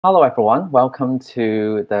Hello, everyone. Welcome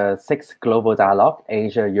to the 6th Global Dialogue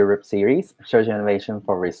Asia-Europe series, Social Innovation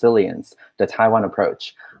for Resilience, the Taiwan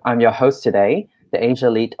Approach. I'm your host today, the Asia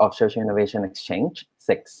lead of Social Innovation Exchange,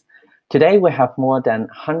 6. Today, we have more than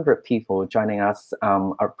 100 people joining us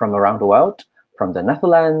from around the world, from the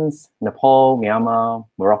Netherlands, Nepal, Myanmar,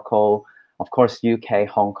 Morocco, of course, UK,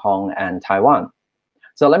 Hong Kong, and Taiwan.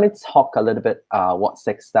 So let me talk a little bit what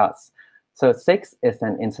 6 does. So 6 is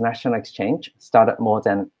an international exchange started more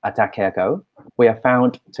than a decade ago. We are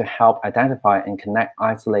found to help identify and connect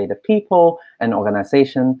isolated people and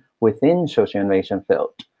organizations within social innovation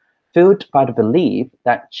field, fueled by the belief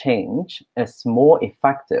that change is more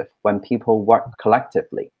effective when people work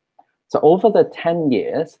collectively. So over the 10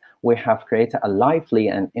 years, we have created a lively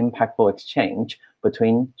and impactful exchange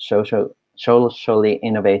between socially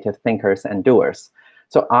innovative thinkers and doers.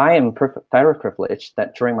 So I am very privileged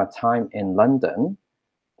that during my time in London,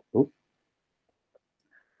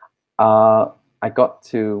 I got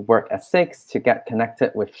to work at 6 to get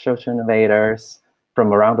connected with social innovators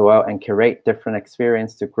from around the world and curate different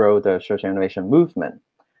experiences to grow the social innovation movement.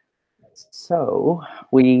 So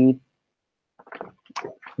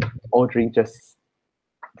Audrey just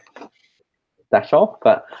dash off,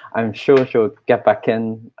 but I'm sure she'll get back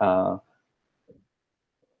in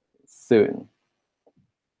soon.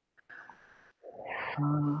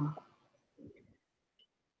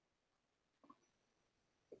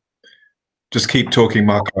 Just keep talking,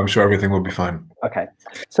 Marco. I'm sure everything will be fine. Okay.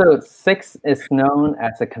 So 6 is known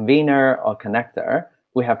as a convener or connector.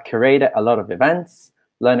 We have curated a lot of events,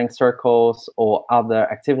 learning circles, or other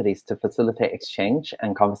activities to facilitate exchange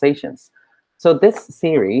and conversations. So this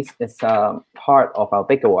series is part of our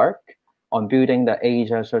bigger work on building the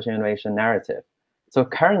Asia social innovation narrative. So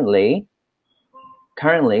currently,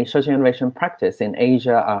 social innovation practice in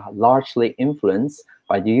Asia are largely influenced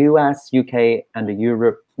by the US, UK, and the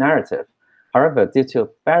Europe narrative. However, due to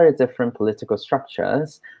very different political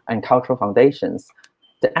structures and cultural foundations,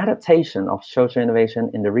 the adaptation of social innovation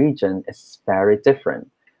in the region is very different.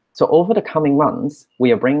 So over the coming months,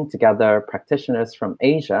 we are bringing together practitioners from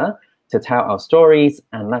Asia to tell our stories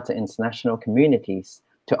and let the international communities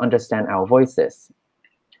to understand our voices.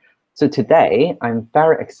 So today, I'm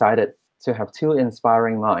very excited to have 2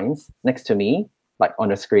 inspiring minds next to me, like on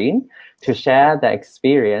the screen, to share their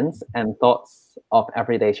experience and thoughts of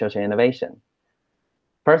everyday social innovation.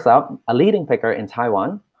 First up, a leading figure in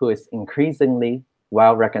Taiwan who is increasingly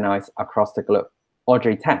well recognized across the globe,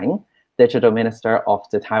 Audrey Tang, Digital Minister of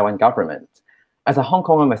the Taiwan government. As a Hong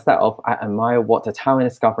Konger myself, I admire what the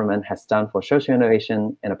Taiwanese government has done for social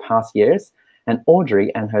innovation in the past years, and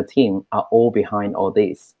Audrey and her team are all behind all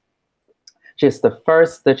these. She is the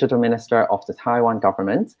first digital minister of the Taiwan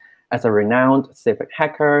government. As a renowned civic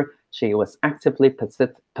hacker, she was actively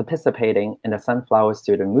participating in the Sunflower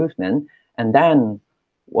Student Movement and then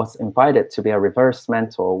was invited to be a reverse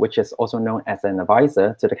mentor, which is also known as an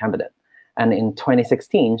advisor to the cabinet. And in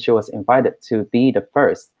 2016, she was invited to be the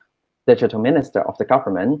first digital minister of the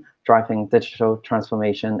government, driving digital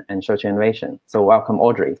transformation and social innovation. So welcome,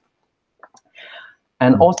 Audrey.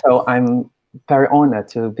 And also, I'm very honored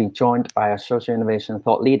to be joined by our social innovation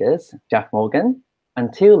thought leaders, Geoff Mulgan.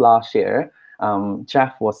 Until last year,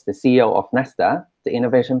 Geoff was the CEO of Nesta, the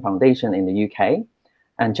innovation foundation in the UK.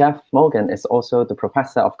 And Geoff Mulgan is also the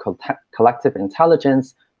professor of collective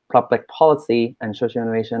intelligence, public policy, and social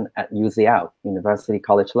innovation at UCL, University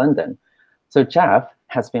College London. So Geoff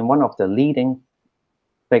has been one of the leading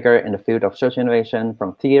figures in the field of social innovation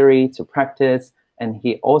from theory to practice, and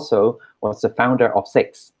he also was the founder of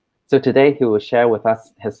 6. So today he will share with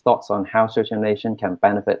us his thoughts on how social innovation can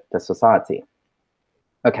benefit the society.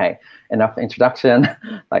 Okay, enough introduction.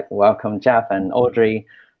 Welcome Geoff and Audrey.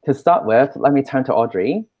 To start with, let me turn to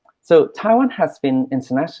Audrey. So Taiwan has been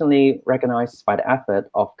internationally recognized by the effort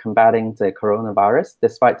of combating the coronavirus,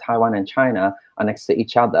 despite Taiwan and China are next to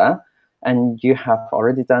each other. And you have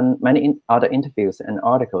already done many other interviews and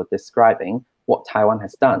articles describing what Taiwan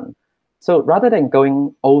has done. So rather than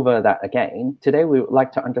going over that again, today we would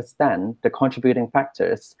like to understand the contributing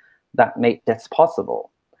factors that made this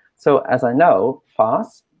possible. So as I know,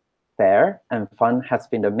 fast, fair, and fun has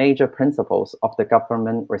been the major principles of the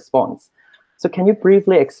government response. So can you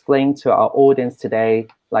briefly explain to our audience today,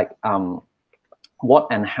 what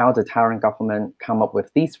and how the Taiwan government come up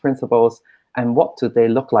with these principles, and what do they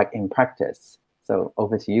look like in practice? So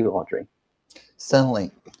over to you, Audrey.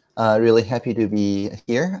 Certainly. Really happy to be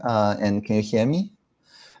here. And can you hear me?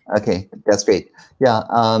 Okay, that's great. Yeah,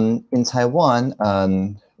 in Taiwan,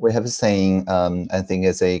 We have a saying, I think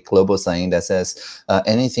it's a global saying that says,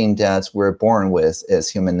 anything that we're born with is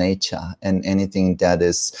human nature, and anything that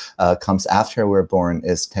is comes after we're born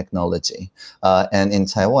is technology. And in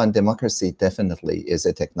Taiwan, democracy definitely is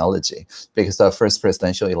a technology, because our first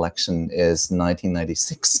presidential election is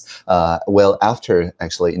 1996, well after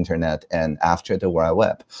actually internet and after the World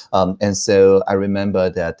Web. And so I remember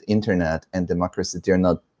that internet and democracy, they're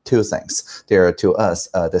not two things. They're to us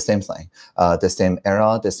the same thing, the same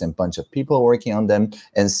era, the same bunch of people working on them.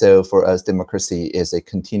 And so for us, democracy is a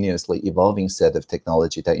continuously evolving set of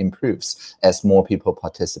technology that improves as more people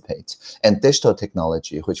participate. And digital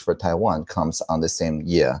technology, which for Taiwan comes on the same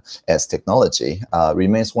year as technology,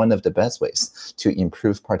 remains one of the best ways to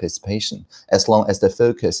improve participation, as long as the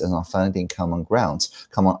focus is on finding common ground,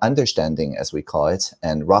 common understanding, as we call it,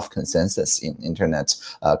 and rough consensus in internet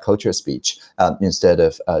culture speech, instead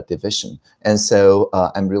of division. And so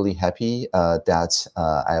I'm really happy that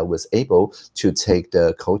I was able to take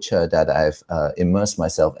the culture that I've immersed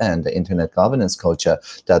myself in, the internet governance culture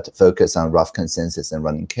that focus on rough consensus and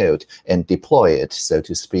running code, and deploy it, so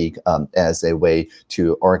to speak, as a way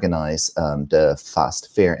to organize the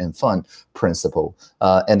fast, fair, and fun principle.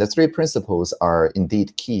 And the three principles are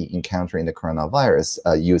indeed key in countering the coronavirus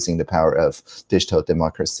using the power of digital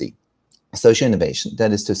democracy. Social innovation,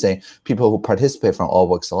 that is to say, people who participate from all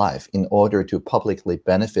walks of life in order to publicly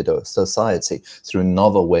benefit our society through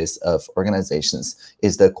novel ways of organizations,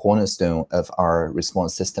 is the cornerstone of our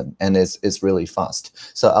response system, and it's really fast.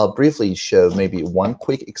 So I'll briefly show maybe one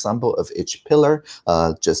quick example of each pillar,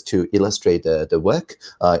 just to illustrate the work.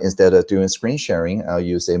 Instead of doing screen sharing, I'll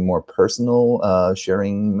use a more personal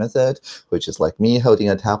sharing method, which is like me holding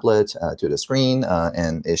a tablet to the screen,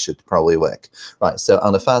 and it should probably work. Right, so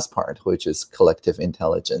on the first part, which is collective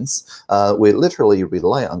intelligence. We literally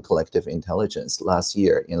rely on collective intelligence last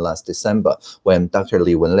December, when Dr.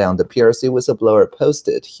 Li Wenliang, the PRC whistleblower,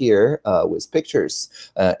 posted here with pictures.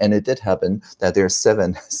 And it did happen that there are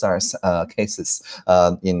 7 SARS cases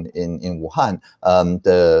in Wuhan.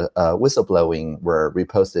 The whistleblowing were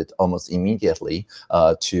reposted almost immediately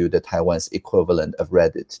to the Taiwan's equivalent of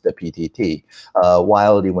Reddit, the PTT.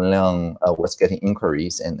 While Li Wenliang was getting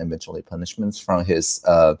inquiries and eventually punishments from his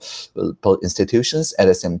institutions, at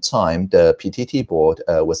the same time, the PTT board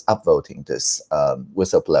was upvoting this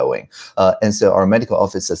whistleblowing. And so our medical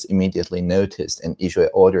officers immediately noticed and issued an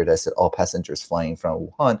order that said all passengers flying from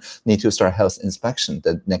Wuhan need to start health inspection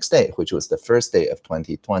the next day, which was the first day of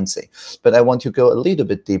 2020. But I want to go a little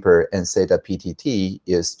bit deeper and say that PTT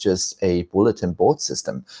is just a bulletin board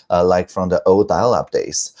system, like from the old dial-up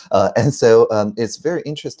days. And so it's very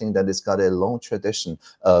interesting that it's got a long tradition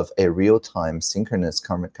of a real-time synchronous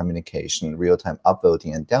communication, real-time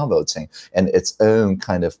upvoting and downvoting, and its own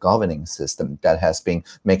kind of governing system that has been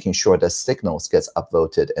making sure that signals gets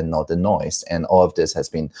upvoted and not the noise. And all of this has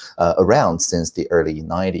been around since the early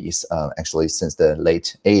 90s, actually since the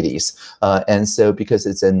late 80s. And so because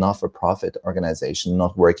it's a not-for-profit organization,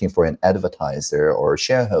 not working for an advertiser or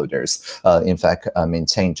shareholders, in fact,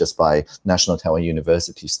 maintained just by National Taiwan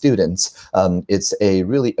University students, it's a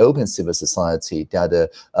really open civil society that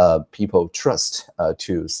people trust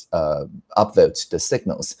to upvote the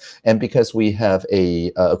signals. And because we have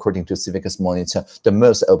according to Civicus Monitor, the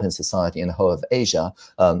most open society in the whole of Asia,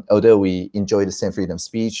 although we enjoy the same freedom of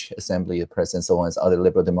speech, assembly, press, and so on as other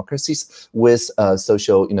liberal democracies, with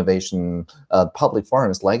social innovation public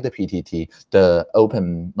forums like the PTT, the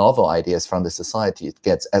open novel ideas from the society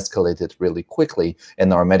gets escalated really quickly,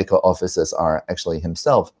 and our medical officers are actually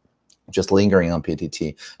himself just lingering on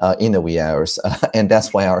PTT in the wee hours. And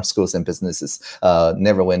that's why our schools and businesses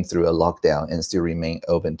never went through a lockdown and still remain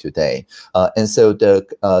open today. And so the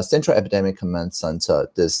Central Epidemic Command Center,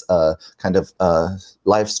 this kind of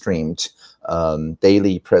live-streamed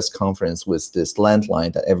daily press conference with this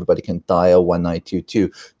landline that everybody can dial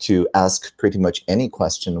 1922 to ask pretty much any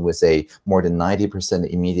question with a more than 90%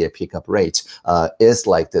 immediate pickup rate, is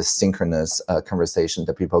like this synchronous conversation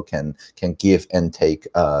that people can give and take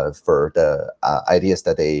for the ideas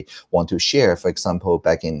that they want to share. For example,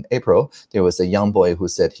 back in April, there was a young boy who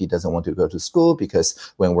said he doesn't want to go to school because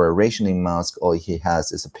when we're rationing masks, all he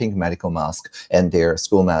has is a pink medical mask, and their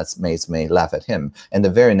schoolmates may laugh at him. And the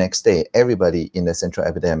very next day, everybody everybody in the Central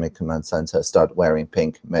Epidemic Command Center start wearing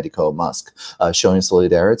pink medical mask, showing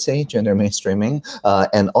solidarity, gender mainstreaming,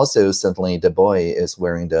 and also suddenly the boy is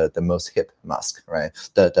wearing the most hip mask, right?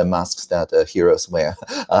 The masks that heroes wear,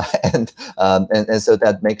 and so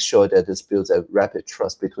that makes sure that this builds a rapid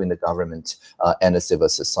trust between the government and the civil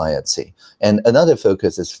society. And another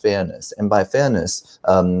focus is fairness. And by fairness,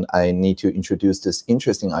 I need to introduce this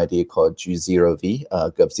interesting idea called G0V,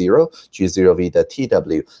 Gov0,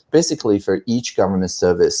 G0V.tw. Basically, for each government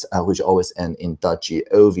service, which always end in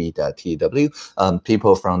 .gov.tw,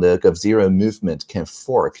 people from the Gov0 movement can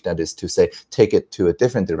fork, that is to say, take it to a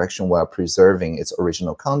different direction while preserving its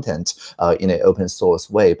original content in an open source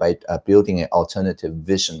way by building an alternative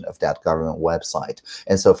vision of that government website.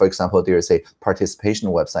 And so, for example, there is a participation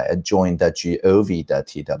website at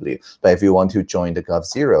join.gov.tw. But if you want to join the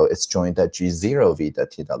Gov0, it's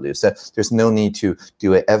join.g0v.tw. So there's no need to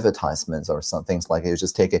do advertisements or some things like it. You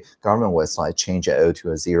just take a government website, change an O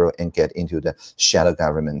to a 0, and get into the shadow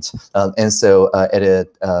government. And so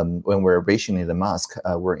when we're rationing the mask,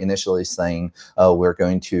 we're initially saying we're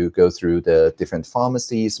going to go through the different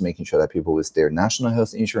pharmacies, making sure that people with their national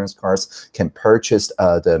health insurance cards can purchase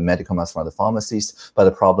the medical masks from the pharmacies. But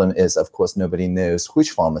the problem is, of course, nobody knows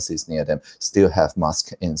which pharmacies near them still have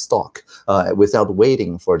masks in stock. Without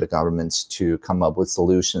waiting for the government to come up with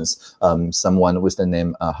solutions, someone with the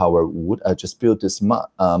name Howard Wood just built this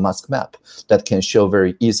mask map that can show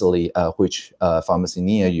very easily which pharmacy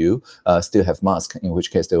near you still have masks, in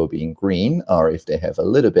which case they will be in green, or if they have a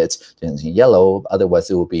little bit, then in yellow, otherwise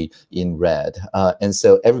it will be in red. And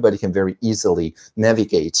so everybody can very easily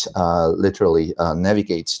navigate, literally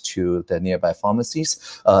navigate to the nearby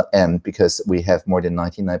pharmacies. And because we have more than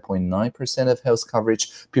 99.9% of health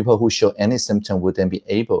coverage, people who show any symptom would then be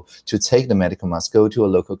able to take the medical mask, go to a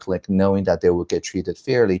local clinic, knowing that they will get treated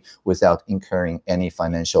fairly without incurring any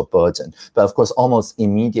financial burden. But of course, almost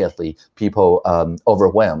immediately, people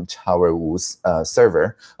overwhelmed Howard Wu's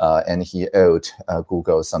server, and he owed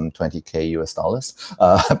Google some 20K US dollars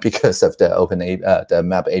because of the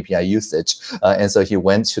map API usage. And so he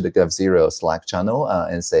went to the Gov0 Slack channel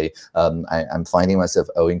and say, I'm finding myself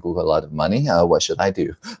owing Google a lot of money. What should I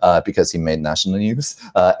do? Because he made national news.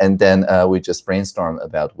 And then we just brainstormed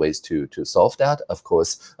about ways to solve that. Of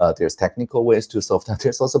course, there's technical ways to solve that.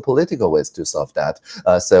 There's also political ways to solve that.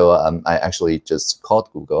 So I actually just called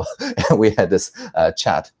Google and we had this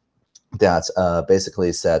chat that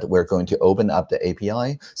basically said we're going to open up the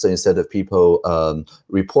API. So instead of people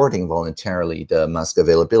reporting voluntarily the mask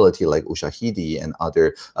availability like Ushahidi and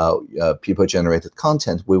other people-generated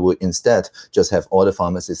content, we will instead just have all the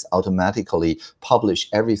pharmacists automatically publish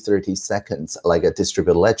every 30 seconds, like a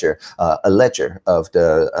distributed ledger, a ledger of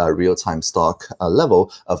the real-time stock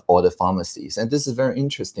level of all the pharmacies. And this is very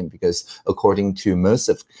interesting because according to most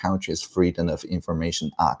of the countries' Freedom of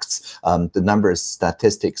Information Acts, the numbers,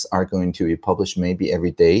 statistics are going to be published maybe every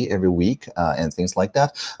day, every week, and things like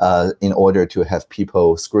that, in order to have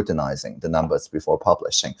people scrutinizing the numbers before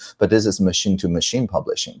publishing. But this is machine-to-machine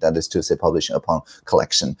publishing, that is to say publishing upon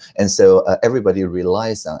collection. And so everybody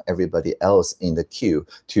relies on everybody else in the queue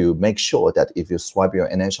to make sure that if you swipe your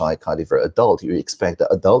NHI card, if you're adult, you expect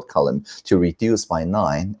the adult column to reduce by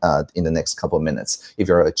 9 in the next couple of minutes. If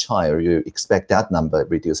you're a child, you expect that number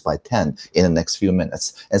reduced by 10 in the next few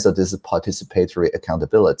minutes. And so this is participatory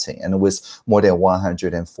accountability. And with more than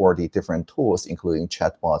 140 different tools, including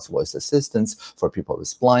chatbots, voice assistants for people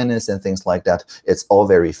with blindness and things like that, it's all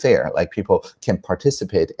very fair. Like people can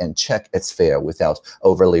participate and check it's fair without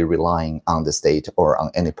overly relying on the state or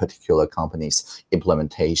on any particular company's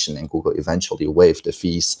implementation. And Google eventually waived the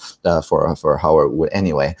fees for Howard Wood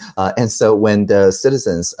anyway. And so when the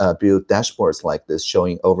citizens build dashboards like this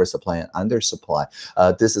showing oversupply and undersupply,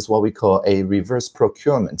 this is what we call a reverse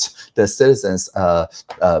procurement. The citizens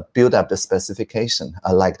build up the specification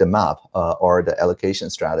like the map or the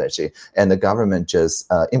allocation strategy, and the government just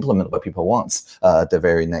implement what people want the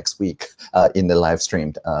very next week in the live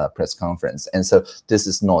streamed press conference. And so this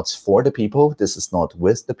is not for the people, this is not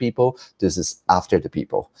with the people, this is after the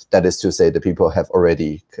people. That is to say the people have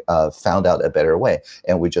already found out a better way,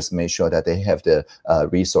 and we just made sure that they have the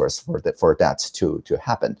resource for that to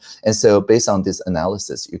happen. And so based on this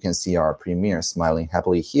analysis, you can see our premier smiling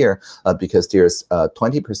happily here because there's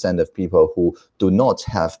 20% 90% of people who do not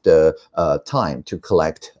have the time to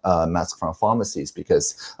collect masks from pharmacies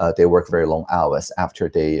because they work very long hours. After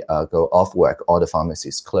they go off work, all the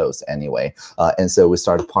pharmacies close anyway. And so we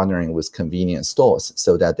started partnering with convenience stores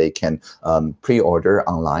so that they can pre-order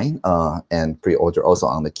online and pre-order also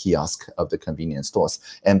on the kiosk of the convenience stores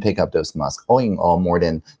and pick up those masks. All in all, more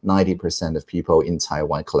than 90% of people in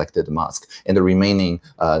Taiwan collected the mask. And the remaining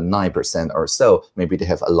 9% or so, maybe they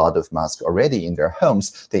have a lot of masks already in their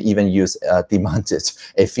homes. They even use demanded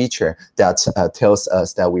a feature that tells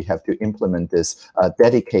us that we have to implement this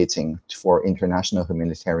dedicating for international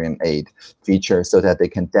humanitarian aid feature so that they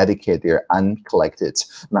can dedicate their uncollected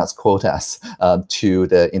mask quotas to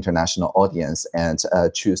the international audience and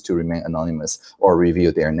choose to remain anonymous or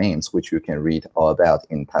reveal their names, which you can read all about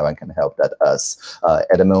in Taiwan Can Help Us.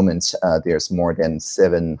 At the moment, there's more than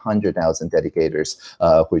 700,000 dedicators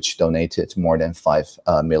which donated more than 5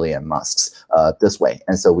 million masks this way.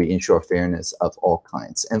 And so we ensure fairness of all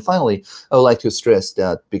kinds. And finally, I would like to stress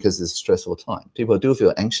that because it's a stressful time, people do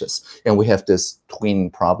feel anxious. And we have this twin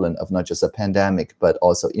problem of not just a pandemic, but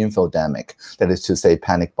also infodemic, that is to say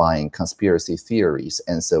panic buying, conspiracy theories,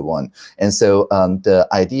 and so on. And so the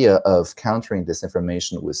idea of countering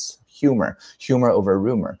disinformation with humor over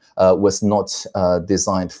rumor, was not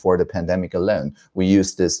designed for the pandemic alone. We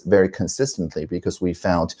use this very consistently because we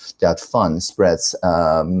found that fun spreads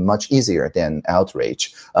much easier than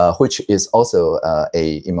outrage, which is also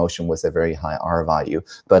a emotion with a very high R value,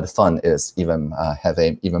 but fun is even have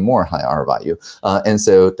a even more high R value. And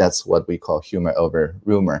so that's what we call humor over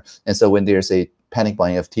rumor. And so when there's a panic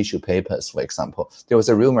buying of tissue papers, for example, there was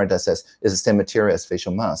a rumor that says it's the same material as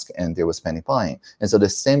facial mask, and there was panic buying. And so the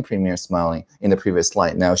same premier smiling in the previous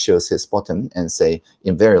slide now shows his bottom and say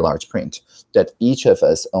in very large print that each of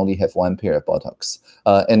us only have one pair of Botox.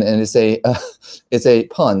 And it's a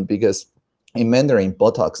pun because in Mandarin,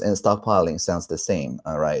 Botox and stockpiling sounds the same,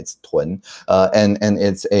 right? It's twin. And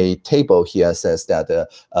it's a table here says that the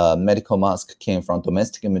medical mask came from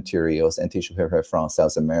domestic materials and tissue paper from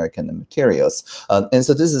South American materials. And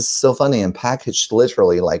so this is so funny and packaged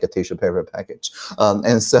literally like a tissue paper package.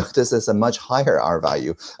 And so this is a much higher R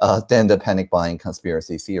value than the panic buying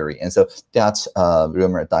conspiracy theory. And so that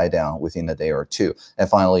rumor died down within a day or two. And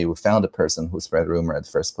finally, we found the person who spread rumor in the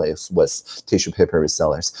first place was tissue paper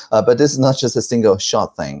resellers. But this is not just a single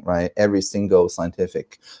shot thing, right? Every single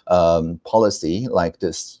scientific policy, like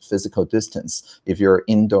this physical distance, if you're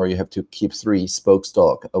indoor, you have to keep 3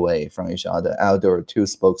 spokesdog away from each other, outdoor 2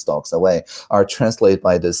 spokesdogs away, are translated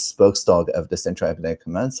by the spokesdog of the Central Epidemic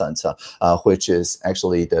Command Center, which is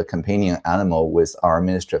actually the companion animal with our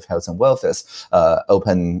Ministry of Health and Welfare's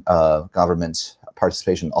open government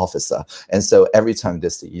participation officer. And so every time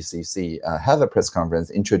this ECC have a press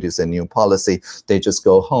conference, introduce a new policy, they just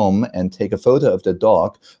go home and take a photo of the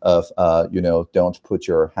dog of, don't put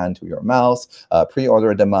your hand to your mouth,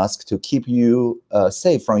 pre-order the mask to keep you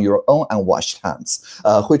safe from your own unwashed hands,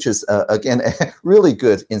 which is, again, a really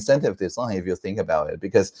good incentive design if you think about it,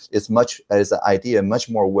 because it's an idea much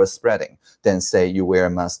more worth spreading than say you wear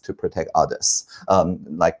a mask to protect others.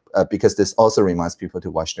 Because this also reminds people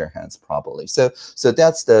to wash their hands properly. So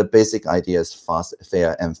that's the basic ideas, fast,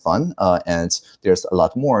 fair, and fun. And there's a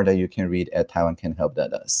lot more that you can read at Taiwan Can Help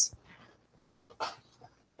Us.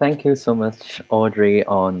 Thank you so much, Audrey,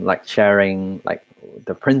 on sharing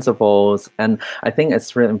the principles. And I think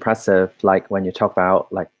it's really impressive, when you talk about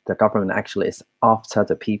the government actually is after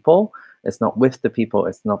the people. It's not with the people,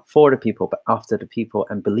 it's not for the people, but after the people,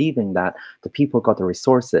 and believing that the people got the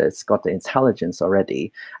resources, got the intelligence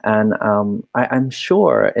already. And I'm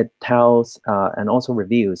sure it tells and also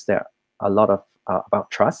reveals there a lot of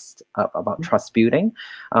about trust, about trust building,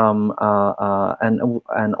 and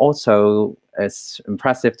also it's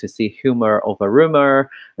impressive to see humor over rumor.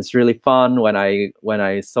 It's really fun when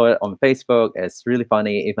I saw it on Facebook. It's really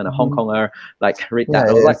funny. Even a Hong Konger read that.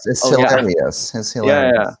 It's hilarious. It's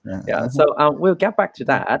hilarious. Yeah. So we'll get back to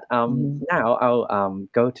that. Now I'll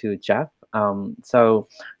go to Geoff. So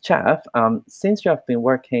Geoff, since you have been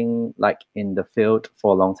working in the field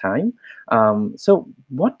for a long time, so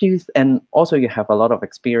what do you and also you have a lot of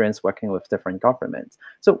experience working with different governments.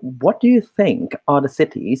 So what do you think other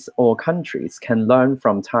cities or countries can learn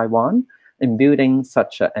from Taiwan in building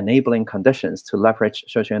such enabling conditions to leverage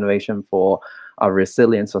social innovation for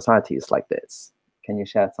resilient societies like this? Can you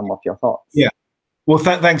share some of your thoughts? Yeah. Well,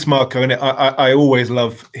 thanks, Marco. And I always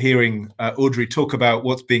love hearing Audrey talk about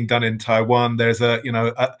what's being done in Taiwan. There's a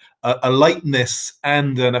lightness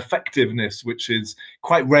and an effectiveness which is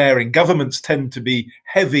quite rare. And governments tend to be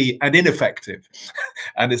heavy and ineffective,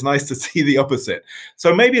 and it's nice to see the opposite.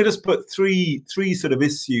 So maybe I'll just put three sort of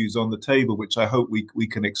issues on the table, which I hope we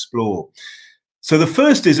can explore. So the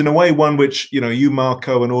first is, in a way, one which you,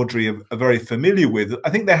 Marco, and Audrey are very familiar with.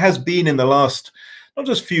 I think there has been in the last not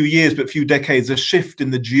just few years, but few decades, a shift in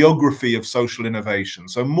the geography of social innovation.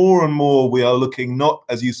 So more and more we are looking not,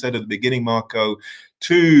 as you said at the beginning, Marco,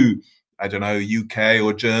 to, I don't know, UK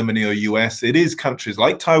or Germany or US. It is countries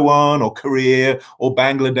like Taiwan or Korea or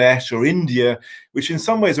Bangladesh or India, which in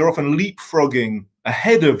some ways are often leapfrogging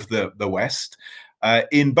ahead of the West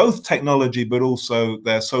in both technology, but also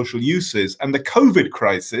their social uses. And the COVID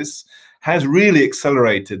crisis has really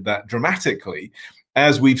accelerated that dramatically,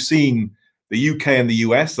 as we've seen the UK and the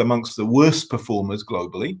US amongst the worst performers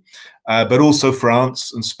globally, but also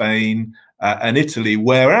France and Spain and Italy.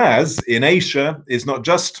 Whereas in Asia, it's not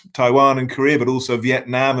just Taiwan and Korea, but also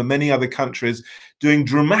Vietnam and many other countries doing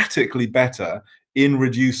dramatically better in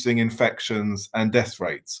reducing infections and death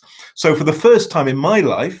rates. So for the first time in my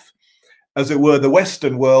life, as it were, the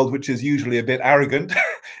Western world, which is usually a bit arrogant,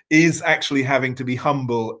 is actually having to be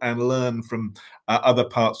humble and learn from other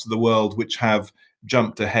parts of the world which have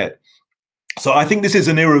jumped ahead. So I think this is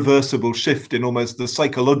an irreversible shift in almost the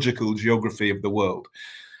psychological geography of the world.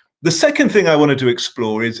 The second thing I wanted to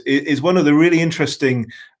explore is one of the really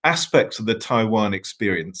interesting aspects of the Taiwan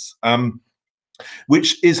experience,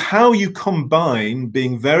 which is how you combine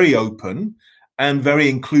being very open and very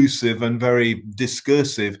inclusive and very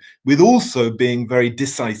discursive with also being very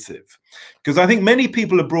decisive. Because I think many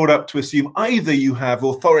people are brought up to assume either you have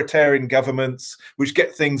authoritarian governments which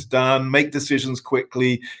get things done, make decisions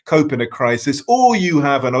quickly, cope in a crisis, or you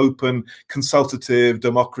have an open, consultative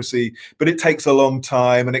democracy, but it takes a long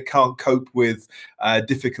time and it can't cope with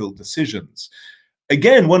difficult decisions.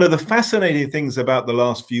 Again, one of the fascinating things about the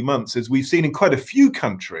last few months is we've seen in quite a few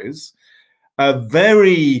countries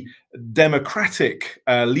very democratic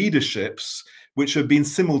leaderships which have been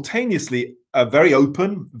simultaneously very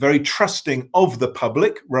open, very trusting of the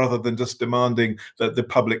public, rather than just demanding that the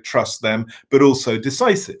public trust them, but also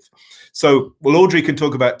decisive. So, well, Audrey can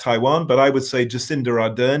talk about Taiwan, but I would say Jacinda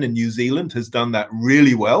Ardern in New Zealand has done that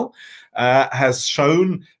really well, has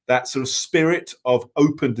shown that sort of spirit of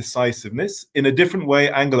open decisiveness. In a different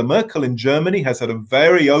way, Angela Merkel in Germany has had a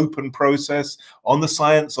very open process on the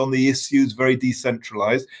science, on the issues, very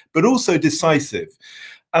decentralized, but also decisive.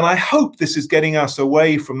 And I hope this is getting us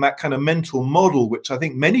away from that kind of mental model, which I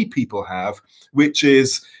think many people have, which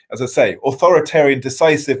is, as I say, authoritarian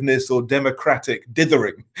decisiveness or democratic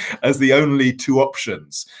dithering as the only two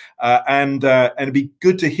options. And it'd be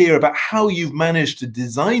good to hear about how you've managed to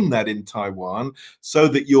design that in Taiwan so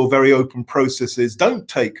that your very open processes don't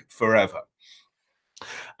take forever.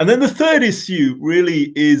 And then the third issue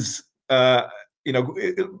really is,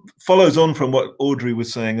 it follows on from what Audrey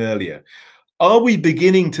was saying earlier. Are we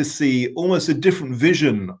beginning to see almost a different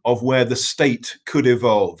vision of where the state could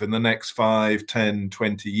evolve in the next 5, 10,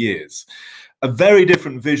 20 years? A very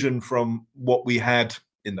different vision from what we had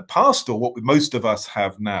in the past or what most of us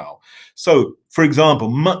have now. So, for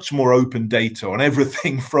example, much more open data on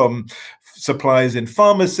everything from supplies in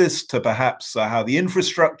pharmacists to perhaps how the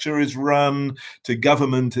infrastructure is run to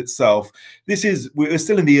government itself. We're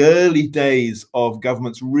still in the early days of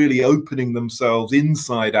governments really opening themselves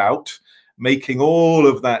inside out, making all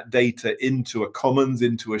of that data into a commons,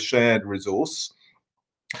 into a shared resource.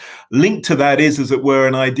 Linked to that is, as it were,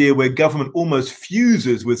 an idea where government almost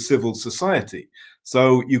fuses with civil society.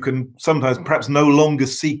 So you can sometimes perhaps no longer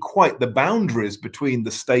see quite the boundaries between the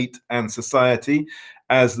state and society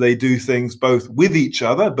as they do things both with each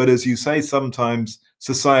other, but as you say, sometimes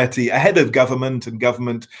society ahead of government and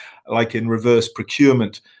government, like in reverse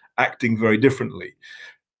procurement, acting very differently.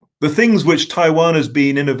 The things which Taiwan has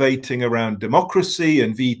been innovating around democracy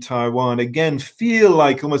and Taiwan, again, feel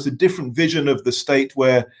like almost a different vision of the state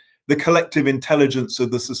where the collective intelligence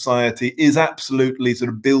of the society is absolutely sort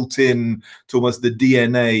of built in to almost the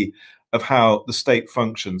DNA of how the state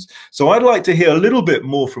functions. So I'd like to hear a little bit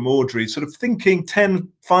more from Audrey, sort of thinking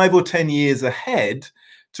 5 or 10 years ahead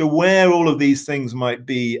to where all of these things might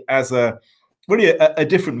be as really a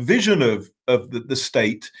different vision of the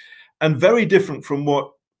state, and very different from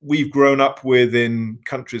what we've grown up with in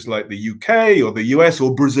countries like the UK or the US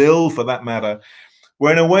or Brazil, for that matter,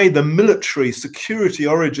 where in a way the military security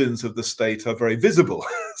origins of the state are very visible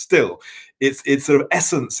still. Its sort of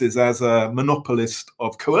essence is as a monopolist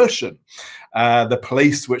of coercion, the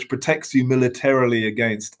place which protects you militarily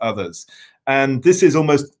against others. And this is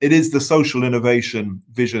it is the social innovation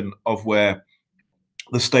vision of where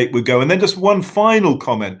the state would go. And then just one final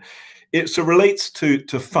comment. It relates to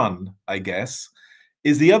fun, I guess,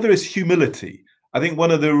 the other is humility. I think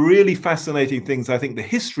one of the really fascinating things I think the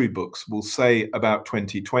history books will say about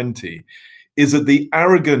 2020 is that the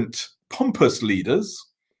arrogant, pompous leaders,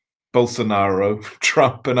 Bolsonaro,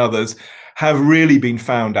 Trump, and others, have really been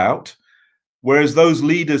found out. Whereas those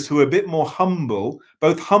leaders who are a bit more humble,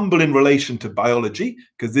 both humble in relation to biology,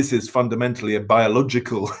 because this is fundamentally a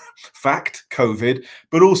biological fact, COVID,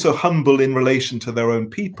 but also humble in relation to their own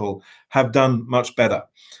people, have done much better.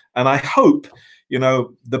 And I hope, you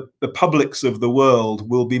know, the publics of the world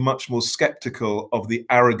will be much more skeptical of the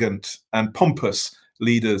arrogant and pompous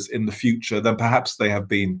leaders in the future than perhaps they have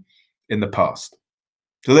been in the past.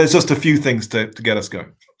 So there's just a few things to get us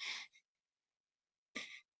going.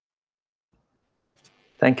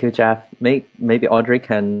 Thank you, Geoff. Maybe Audrey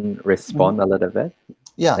can respond a little bit.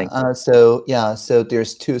 Yeah, so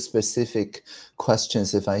there's two specific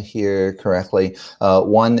questions, if I hear correctly.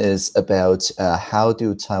 One is about how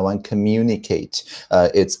do Taiwan communicate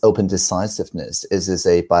its open decisiveness? Is this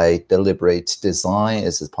by deliberate design?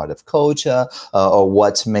 Is it part of culture? Or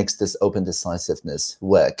what makes this open decisiveness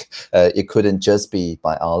work? It couldn't just be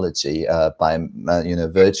biology by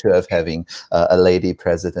virtue of having a lady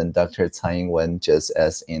president, Dr. Tsai Ing-wen, just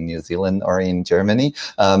as in New Zealand or in Germany.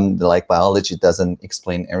 Like biology doesn't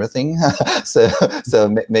explain everything.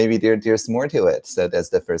 so maybe there's more to it. So that's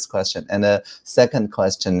the first question. And the second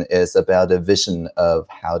question is about a vision of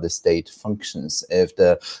how the state functions. If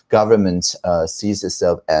the government sees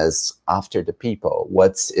itself as after the people,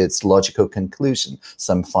 what's its logical conclusion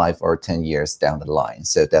some 5 or 10 years down the line?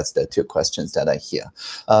 So that's the two questions that I hear.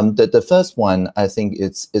 The first one, I think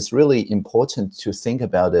it's really important to think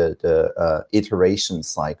about the iteration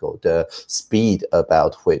cycle, the speed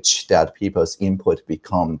about which that people's input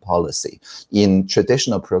become policy. In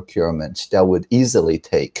traditional procurement, that would easily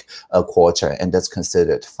take a quarter, and that's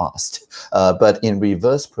considered fast. But in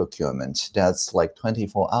reverse procurement, that's like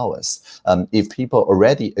 24 hours. If people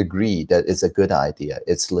already agree that it's a good idea,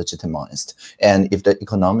 it's legitimized. And if the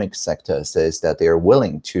economic sector says that they're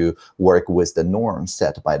willing to work with the norms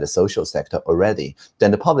set by the social sector already,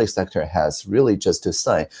 then the public sector has really just to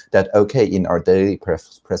say that, okay, in our daily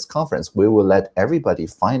press conference, we will let everybody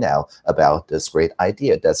find out about this great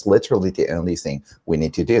idea. That's literally the only thing we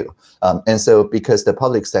need to do. And so because the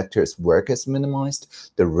public sector's work is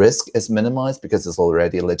minimized, the risk is minimized because it's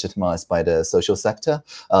already legitimized by the social sector,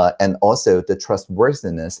 and also the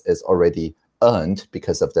trustworthiness is already earned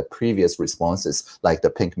because of the previous responses, like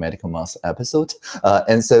the pink medical mask episode.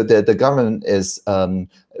 And so the government is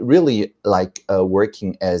really like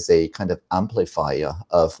working as a kind of amplifier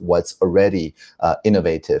of what's already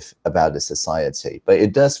innovative about the society. But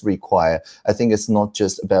it does require, I think it's not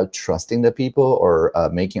just about trusting the people or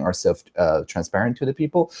making ourselves transparent to the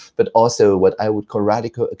people, but also what I would call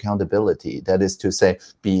radical accountability. That is to say,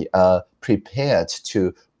 be prepared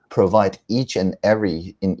to provide in each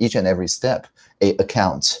and every step a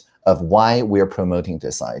account of why we're promoting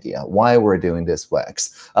this idea, why we're doing this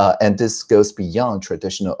works. And this goes beyond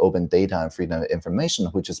traditional open data and freedom of information,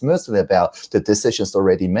 which is mostly about the decisions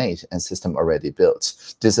already made and system already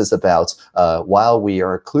built. This is about while we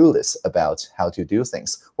are clueless about how to do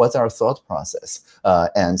things, what's our thought process?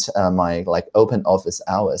 And my like open office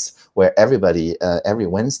hours, where everybody every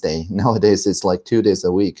Wednesday, nowadays it's like 2 days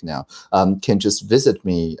a week now, can just visit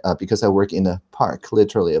me because I work in a park,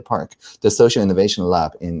 literally a park, the Social Innovation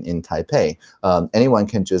Lab in Taipei. Anyone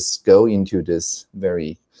can just go into this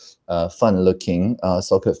very fun-looking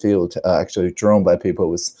soccer field, actually drawn by people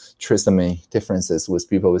with trisomy differences, with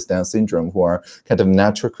people with Down syndrome who are kind of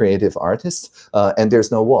natural creative artists, and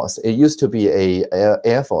there's no walls. It used to be a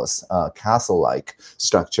Air Force castle-like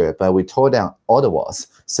structure, but we tore down all the walls.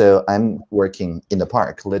 So I'm working in the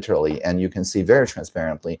park, literally, and you can see very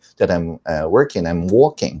transparently that I'm working, I'm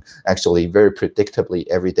walking, actually very predictably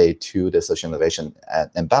every day to the Social Innovation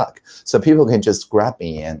and back. So people can just grab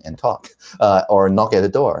me and talk, or knock at the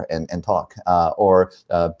door and talk, or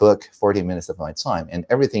book 40 minutes of my time, and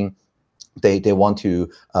everything they want to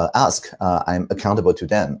ask, I'm accountable to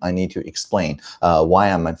them. I need to explain why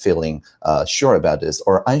I'm feeling sure about this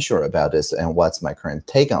or unsure about this, and what's my current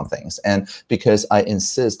take on things. And because I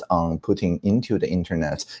insist on putting into the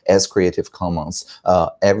internet as Creative Commons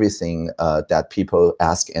everything that people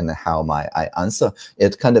ask and how I answer,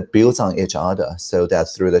 it kind of builds on each other, so that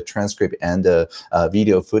through the transcript and the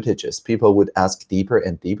video footages, people would ask deeper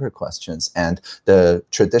and deeper questions. And the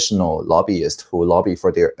traditional lobbyists who lobby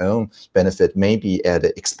for their own benefit maybe at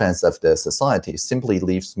the expense of the society simply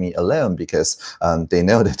leaves me alone, because they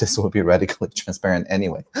know that this will be radically transparent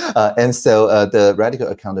anyway. And so the radical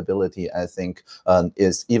accountability, I think,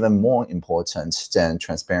 is even more important than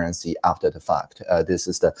transparency after the fact. This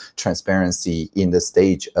is the transparency in the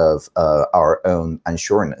stage of our own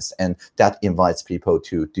unsureness, and that invites people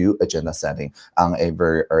to do agenda setting on a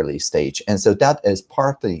very early stage. And so that is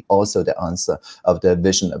partly also the answer of the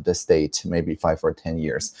vision of the state, maybe 5 or 10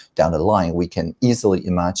 years down the line. We can easily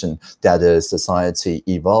imagine that the society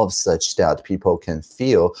evolves such that people can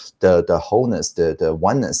feel the wholeness, the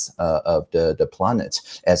oneness of the planet,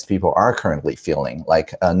 as people are currently feeling.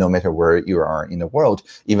 Like no matter where you are in the world,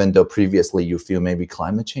 even though previously you feel maybe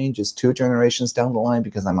climate change is 2 generations down the line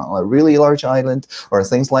because I'm on a really large island or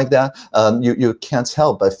things like that, you can't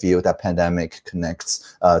help but feel that pandemic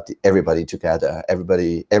connects everybody together.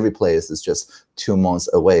 Every place is just 2 months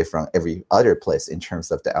away from every other place in terms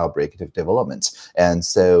of the outbreak development. And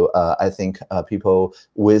so I think people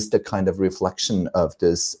with the kind of reflection of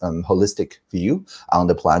this holistic view on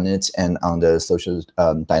the planet and on the social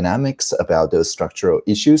dynamics, about those structural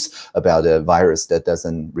issues, about a virus that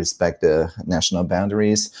doesn't respect the national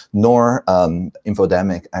boundaries, nor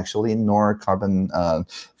infodemic actually, nor carbon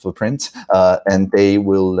footprint, and they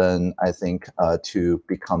will learn, I think, to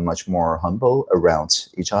become much more humble around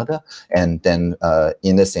each other, and then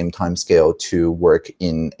in the same time scale to work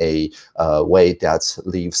in a way that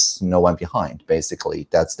leaves no one behind. Basically,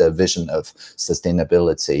 that's the vision of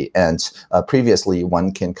sustainability. And previously,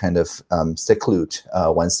 one can kind of seclude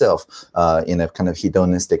oneself in a kind of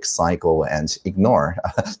hedonistic cycle and ignore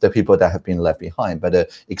the people that have been left behind. But the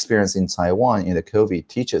experience in Taiwan in the COVID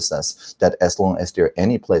teaches us that as long as there are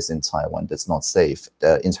any place in Taiwan that's not safe,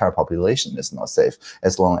 the entire population is not safe.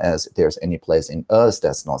 As long as there's any place in us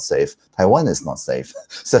that's not safe, Taiwan is not safe.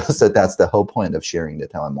 So that's the whole point of sharing the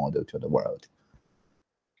Taiwan model to the world.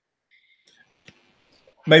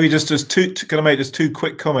 Maybe just can I make just 2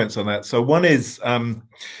 quick comments on that? So one is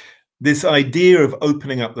this idea of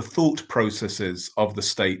opening up the thought processes of the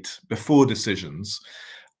state before decisions.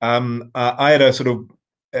 I had a sort of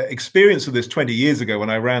experience of this 20 years ago when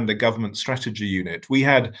I ran the government strategy unit. We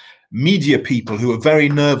had media people who were very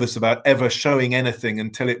nervous about ever showing anything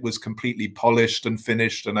until it was completely polished and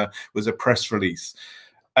finished and was a press release.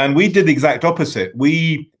 And we did the exact opposite.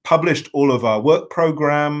 We published all of our work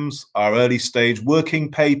programs, our early stage working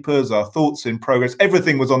papers, our thoughts in progress.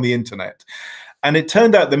 Everything was on the internet. And it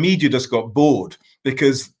turned out the media just got bored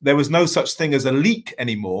because there was no such thing as a leak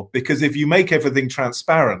anymore. Because if you make everything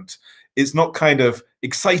transparent, it's not kind of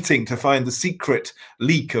exciting to find the secret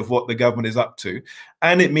leak of what the government is up to.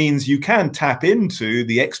 And it means you can tap into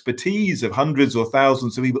the expertise of hundreds or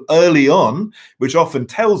thousands of people early on, which often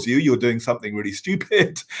tells you you're doing something really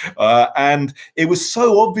stupid. And it was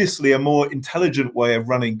so obviously a more intelligent way of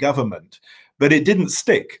running government. But it didn't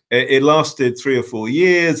stick. It lasted 3 or 4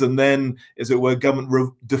 years, and then, as it were,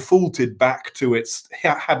 government defaulted back to its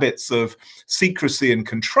habits of secrecy and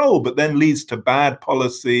control, but then leads to bad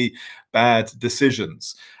policy, bad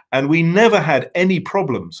decisions. And we never had any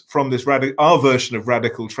problems from this our version of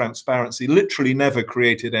radical transparency. Literally never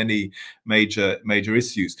created any major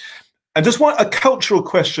issues. And just a cultural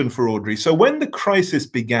question for Audrey. So when the crisis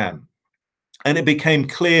began, and it became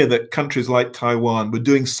clear that countries like Taiwan were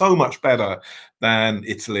doing so much better than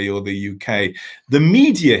Italy or the UK, the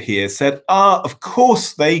media here said, of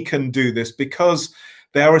course they can do this because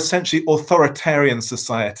they are essentially authoritarian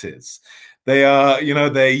societies. They are,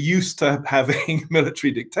 they're used to having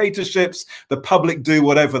military dictatorships. The public do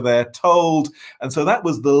whatever they're told. And so that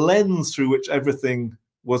was the lens through which everything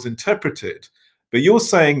was interpreted. But you're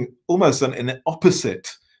saying almost an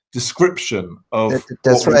opposite description of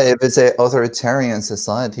that's right. If it's an authoritarian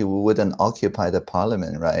society, we wouldn't occupy the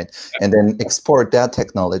parliament, right? And then export that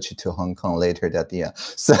technology to Hong Kong later that year.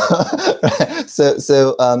 So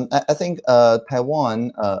I think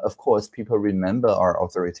Taiwan, of course, people remember our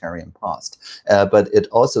authoritarian past, but it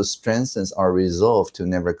also strengthens our resolve to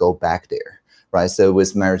never go back there. Right, so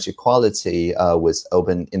with marriage equality, with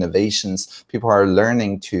open innovations, people are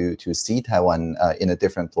learning to see Taiwan in a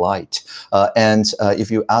different light. And if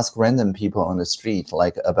you ask random people on the street,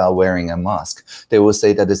 like about wearing a mask, they will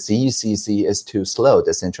say that the CECC is too slow,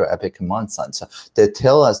 the Central Epic Command Center. They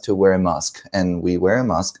tell us to wear a mask, and we wear a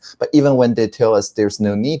mask. But even when they tell us there's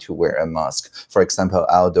no need to wear a mask, for example,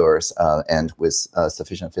 outdoors and with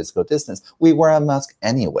sufficient physical distance, we wear a mask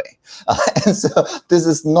anyway. And so this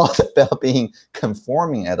is not about being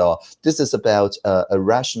conforming at all. This is about a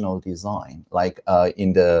rational design, like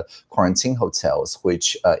in the quarantine hotels,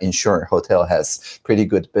 which ensure hotel has pretty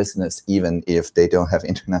good business, even if they don't have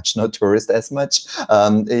international tourists as much.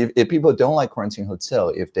 If people don't like quarantine hotel,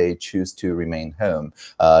 if they choose to remain home,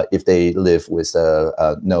 if they live with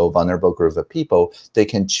no vulnerable group of people, they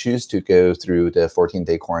can choose to go through the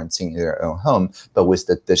 14-day quarantine in their own home, but with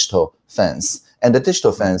the digital fence. And the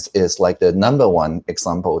digital fence is like the #1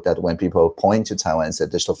 example that when people point to Taiwan and say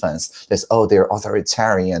digital fence, they say, oh, they're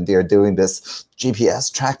authoritarian, they're doing this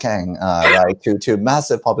GPS tracking right, to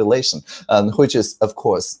massive population, which is, of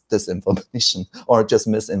course, disinformation or just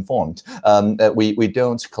misinformed. We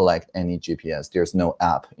don't collect any GPS. There's no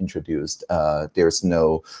app introduced. There's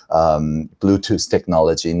no Bluetooth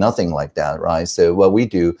technology, nothing like that, right? So what we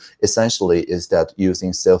do essentially is that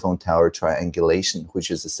using cell phone tower triangulation, which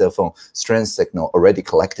is a cell phone strength signal already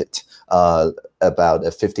collected about a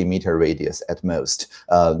 50-meter radius at most.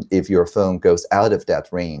 If your phone goes out of that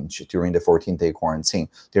range during the 14-day quarantine,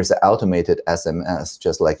 there's an automated SMS,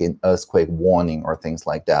 just like an earthquake warning or things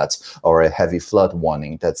like that, or a heavy flood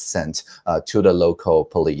warning that's sent to the local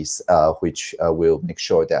police, which will make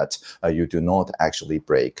sure that you do not actually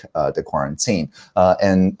break the quarantine.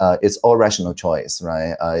 And it's all rational choice,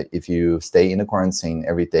 right? If you stay in the quarantine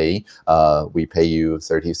every day, we pay you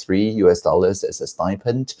 $33 as a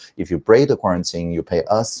stipend. If you break the quarantine, you pay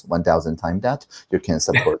us 1,000 times that. You can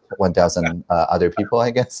support 1,000 other people, I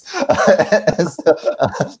guess. So,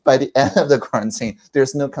 by the end of the quarantine,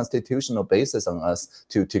 there's no constitutional basis on us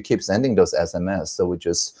to keep sending those SMS. So we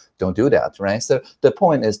just don't do that, right? So the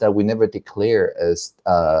point is that we never declare as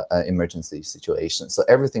an emergency situation. So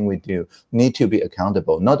everything we do need to be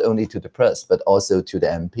accountable, not only to the press, but also to the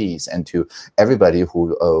MPs and to everybody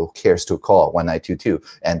who cares to call 1922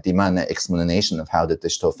 and demand an explanation of how the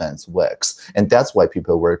digital fence works. And that's why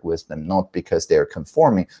people work with them, not because they're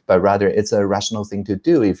conforming, but rather it's a rational thing to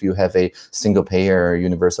do. If you have a single-payer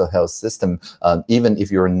universal health system, even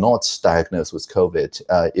if you're not diagnosed with COVID,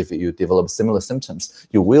 if you develop similar symptoms,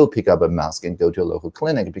 you will pick up a mask and go to a local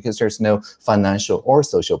clinic because there's no financial or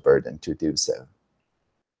social burden to do so.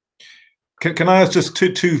 Can I ask just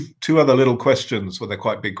two other little questions? Well, they're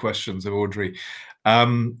quite big questions of Audrey.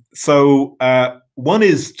 One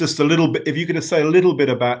is just a little bit, if you could say a little bit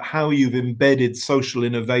about how you've embedded social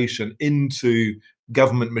innovation into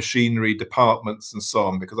government machinery, departments, and so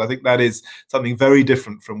on, because I think that is something very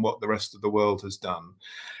different from what the rest of the world has done.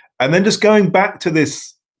 And then just going back to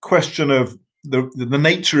this question of the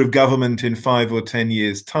nature of government in 5 or 10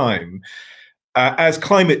 years' time, as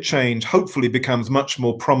climate change hopefully becomes much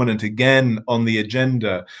more prominent again on the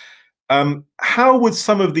agenda, how would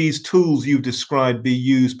some of these tools you've described be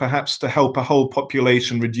used perhaps to help a whole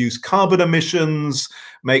population reduce carbon emissions,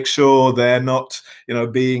 make sure they're not,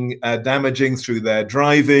 being damaging through their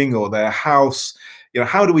driving or their house?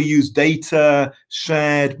 How do we use data,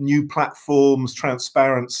 shared new platforms,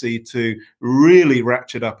 transparency to really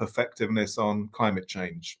ratchet up effectiveness on climate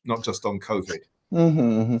change, not just on COVID?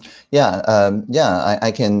 Yeah,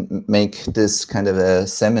 I can make this kind of a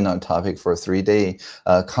seminar topic for 3-day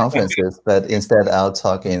conferences, but instead I'll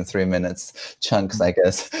talk in 3 minutes chunks, I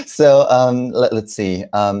guess. So let's see.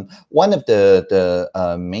 One of the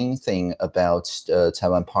main thing about the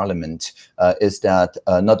Taiwan Parliament is that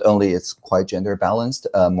not only it's quite gender balanced,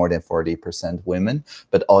 more than 40% women,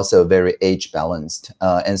 but also very age balanced.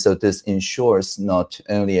 And so this ensures not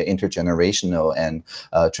only an intergenerational and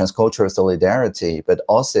transcultural solidarity, but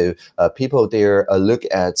also people there look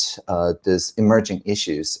at these emerging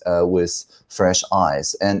issues with fresh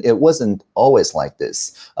eyes. And it wasn't always like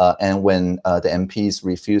this. And when the MPs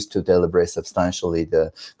refused to deliberate substantially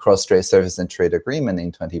the cross-strait service and trade agreement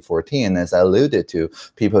in 2014, as I alluded to,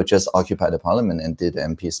 people just occupied the parliament and did the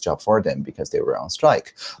MP's job for them because they were on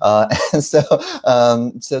strike. And so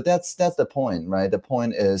that's the point, right? The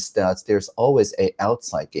point is that there's always an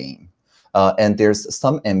outside game. And there's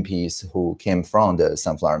some MPs who came from the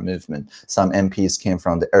Sunflower Movement. Some MPs came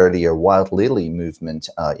from the earlier Wild Lily movement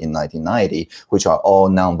in 1990, which are all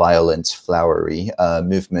nonviolent, flowery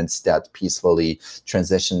movements that peacefully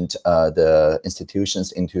transitioned the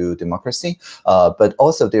institutions into democracy. But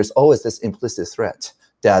also there's always this implicit threat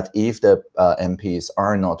that if the MPs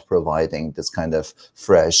are not providing this kind of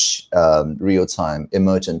fresh, real-time,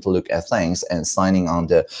 emergent look at things and signing on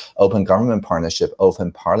the Open Government Partnership,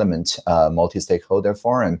 Open Parliament, Multi-Stakeholder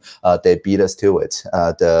Forum, they beat us to it.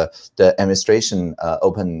 The administration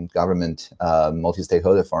Open Government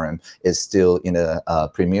Multi-Stakeholder Forum is still in the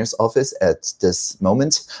Premier's office at this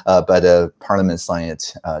moment, but Parliament signed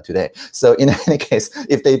it today. So in any case,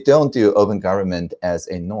 if they don't do open government as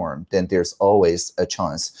a norm, then there's always a chance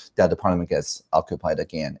once, that the parliament gets occupied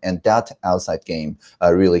again. And that outside game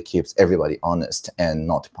really keeps everybody honest and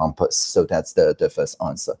not pompous. So that's the first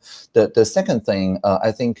answer. The second thing,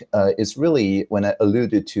 I think, is really when I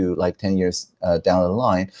alluded to like 10 years down the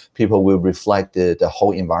line, people will reflect the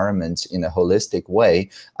whole environment in a holistic way.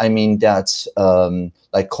 I mean that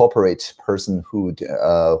like corporate personhood,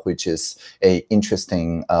 which is a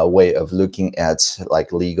interesting way of looking at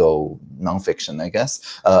like legal nonfiction, I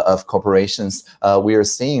guess, of corporations. We are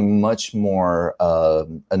seeing much more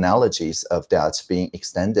analogies of that being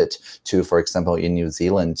extended to, for example, in New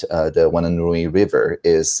Zealand, the Wanganui River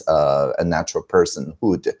is a natural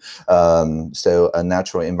personhood. So a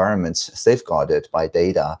natural environment safeguarded by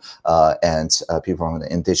data and people from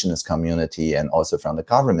the indigenous community and also from the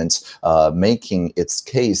government making its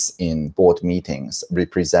case in board meetings,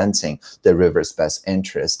 representing the river's best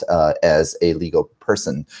interest as a legal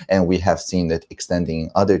person. And we have seen it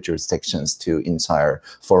extending other jurisdictions to entire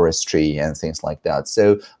forestry and things like that.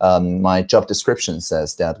 So my job description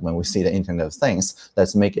says that when we see the Internet of Things,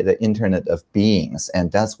 let's make it an Internet of Beings.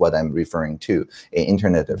 And that's what I'm referring to, an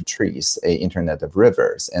Internet of trees, an Internet of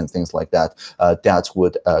rivers, and things like that. That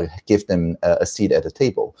would give them a seat at the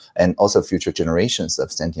table, and also future generations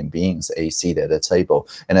of sentient beings a seat at the table.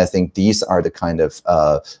 And I think these are the kind of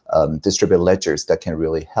distributed ledgers that can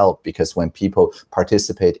really help, because when people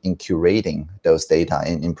participate in curating those data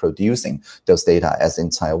and in producing those data, as in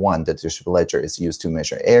Taiwan, the distributed ledger is used to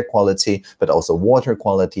measure air quality, but also water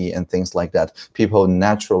quality and things like that. People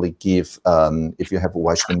naturally give, if you have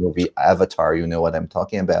watched the movie Avatar, you know what I'm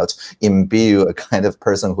talking about, imbue a kind of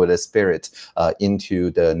personhood, a spirit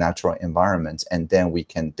into the natural environment, and then we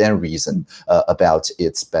can then reason about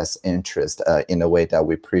its best interest in a way that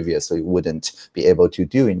we previously wouldn't be able to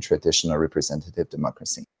do in traditional representative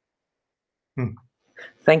democracy.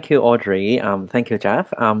 Thank you, Audrey. Thank you,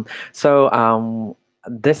 Geoff.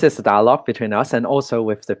 This is a dialogue between us and also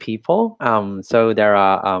with the people. So there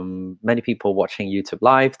are many people watching YouTube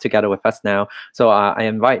Live together with us now. So I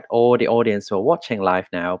invite all the audience who are watching live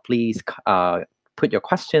now, please put your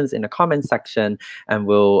questions in the comment section, and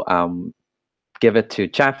we'll give it to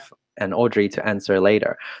Geoff and Audrey to answer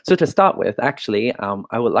later. So to start with, actually,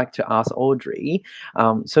 I would like to ask Audrey,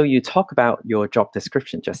 so you talk about your job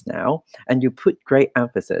description just now, and you put great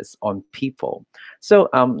emphasis on people. So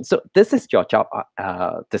this is your job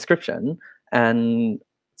description, and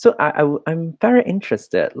so I'm very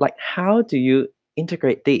interested, like, how do you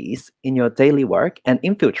integrate these in your daily work and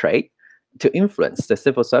infiltrate to influence the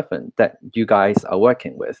civil servant that you guys are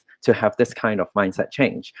working with to have this kind of mindset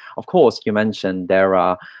change? Of course, you mentioned there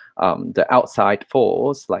are the outside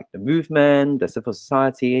force, like the movement, the civil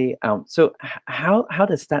society. So how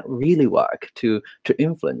does that really work to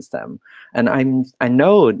influence them? And I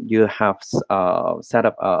know you have set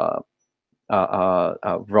up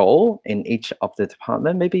a role in each of the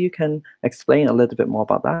department. Maybe you can explain a little bit more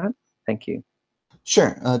about that. Thank you.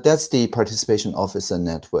 Sure. That's the participation officer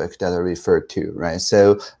network that I referred to, right?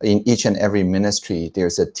 So in each and every ministry,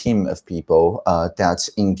 there's a team of people that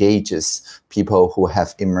engages people who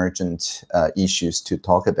have emergent issues to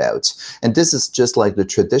talk about. And this is just like the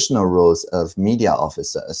traditional roles of media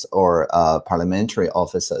officers or parliamentary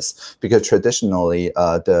officers, because traditionally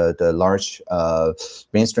the large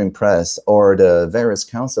mainstream press or the various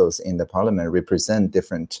councils in the parliament represent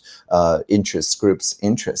different interest groups'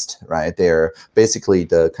 interest, right? They're basically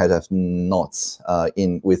the kind of knots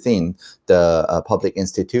within the public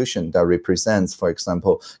institution that represents, for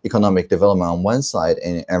example, economic development on one side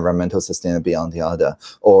and environmental sustainability on the other,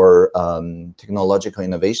 or technological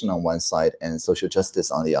innovation on one side and social justice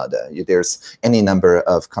on the other. There's any number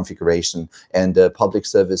of configuration, and the public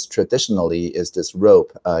service traditionally is this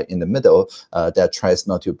rope in the middle that tries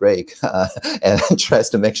not to break and tries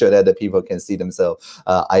to make sure that the people can see themselves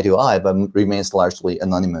eye to eye, but remains largely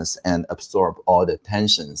anonymous and absorb all the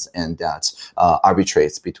tensions, and that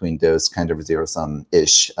arbitrates between those kind of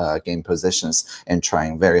zero-sum-ish game positions and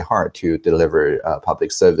trying very hard to deliver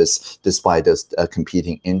public service despite those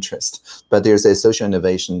competing interests. But there's a social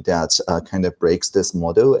innovation that kind of breaks this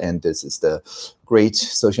model, and this is the great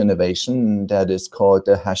social innovation that is called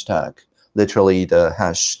the hashtag, literally the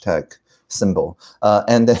hashtag symbol.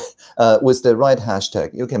 And with the right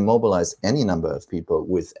hashtag, you can mobilize any number of people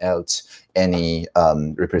without any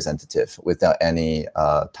representative, without any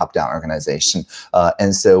top-down organization.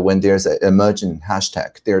 And so when there's an emergent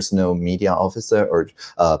hashtag, there's no media officer or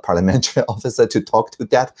parliamentary officer to talk to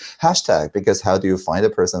that hashtag, because how do you find a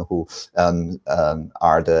person who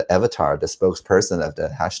are the avatar, the spokesperson of the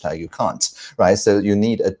hashtag? You can't, right? So you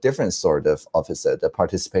need a different sort of officer, the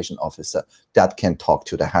participation officer, that can talk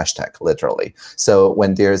to the hashtag literally. So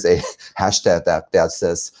when there's a hashtag that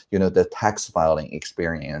says, you know, the tax filing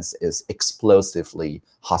experience is explosively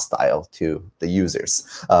hostile to the users,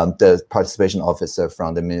 the participation officer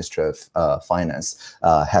from the Ministry of Finance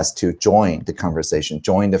has to join the conversation,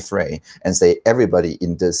 join the fray, and say everybody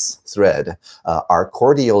in this thread are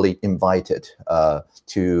cordially invited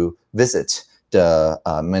to visit the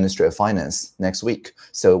Ministry of Finance next week,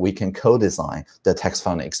 so we can co-design the tax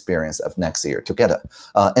filing experience of next year together.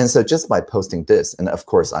 And so just by posting this, and of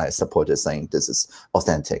course I supported saying this is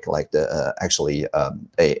authentic, like the actually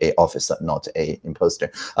a officer, not a imposter.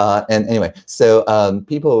 And anyway, so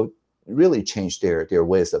people really changed their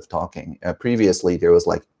ways of talking. Previously, there was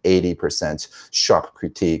like 80% sharp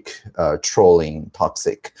critique, trolling,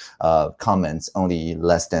 toxic comments, only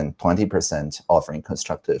less than 20% offering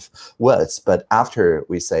constructive words. But after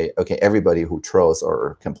we say, okay, everybody who trolls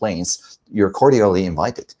or complains, you're cordially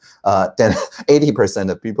invited, then 80%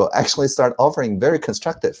 of people actually start offering very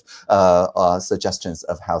constructive suggestions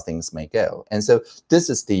of how things may go. And so this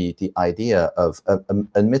is the idea of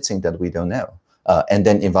admitting that we don't know. And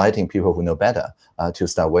then inviting people who know better to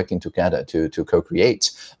start working together to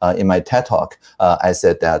co-create. In my TED Talk, I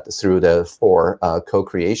said that through the 4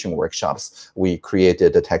 co-creation workshops, we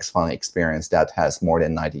created a tax filing experience that has more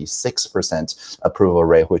than 96% approval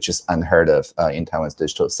rate, which is unheard of in Taiwan's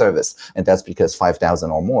digital service. And that's because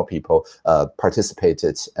 5,000 or more people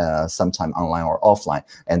participated sometime online or offline,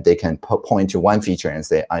 and they can point to one feature and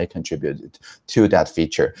say, I contributed to that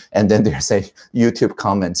feature. And then there's a YouTube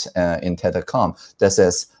comment in TED.com that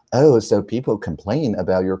says, oh, so people complain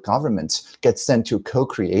about your government get sent to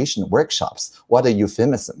co-creation workshops. What a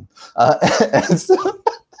euphemism. And so,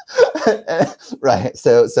 right.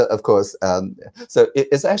 So of course, so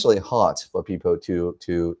it's actually hard for people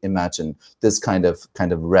to imagine this kind of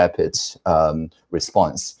rapid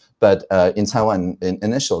response. But in Taiwan,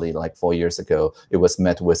 initially, like 4 years ago, it was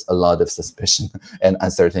met with a lot of suspicion and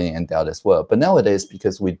uncertainty and doubt as well. But nowadays,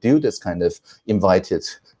 because we do this kind of invited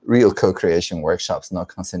real co-creation workshops, not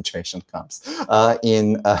concentration camps,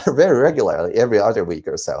 very regularly, every other week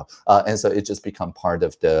or so. And so it just become part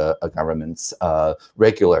of the government's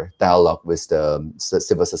regular dialogue with the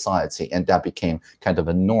civil society. And that became kind of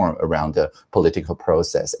a norm around the political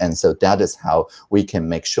process. And so that is how we can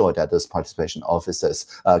make sure that those participation officers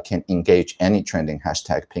can engage any trending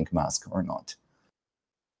hashtag pink mask or not.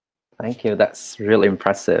 Thank you. That's really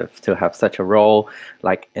impressive to have such a role,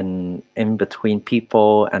 like in between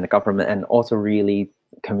people and the government, and also really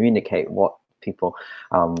communicate what people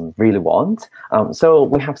really want. So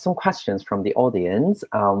we have some questions from the audience.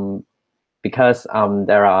 Because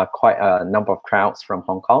there are quite a number of crowds from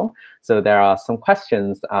Hong Kong. So there are some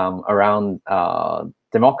questions around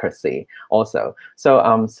democracy also. So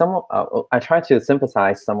I try to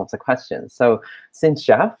synthesize some of the questions. So since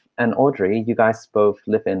Geoff and Audrey, you guys both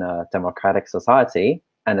live in a democratic society,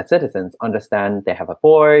 and the citizens understand they have a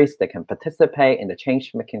voice, they can participate in the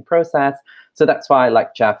change-making process. So that's why,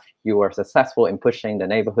 like Geoff, you were successful in pushing the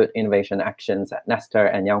neighborhood innovation actions at Nestor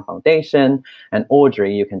and Young Foundation. And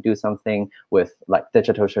Audrey, you can do something with like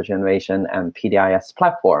digital social innovation and PDIS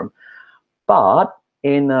platform. But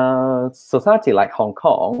in a society like Hong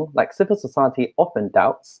Kong, like civil society often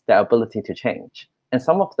doubts their ability to change. And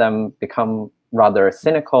some of them become rather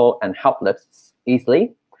cynical and helpless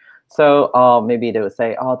easily. So maybe they would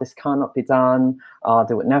say, oh, this cannot be done.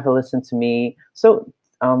 They would never listen to me. So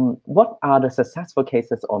what are the successful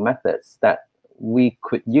cases or methods that we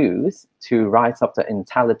could use to rise up the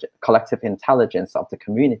collective intelligence of the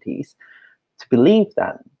communities to believe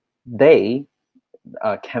that they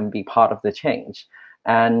can be part of the change?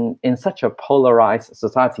 And in such a polarized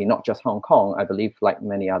society, not just Hong Kong, I believe like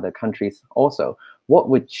many other countries also, what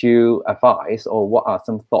would you advise, or what are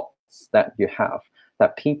some thoughts that you have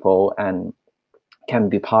that people can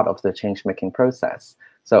be part of the change-making process?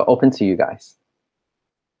 So open to you guys.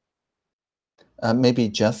 Maybe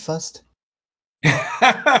Geoff first.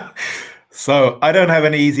 So I don't have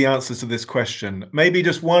any easy answers to this question. Maybe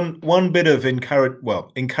just one bit of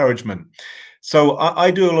encouragement. So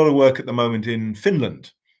I do a lot of work at the moment in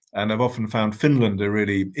Finland, and I've often found Finland a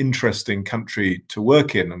really interesting country to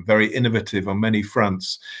work in and very innovative on many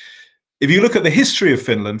fronts. If you look at the history of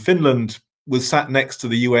Finland, Finland was sat next to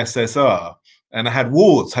the USSR and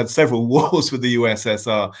had several wars with the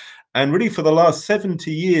USSR. and really for the last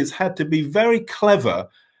 70 years had to be very clever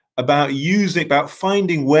about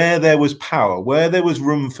finding where there was power, where there was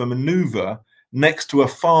room for maneuver next to a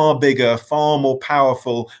far bigger, far more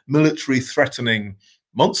powerful, military threatening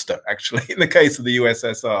monster, actually, in the case of the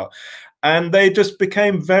USSR. And they just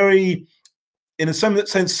became very, in some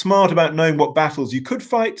sense, smart about knowing what battles you could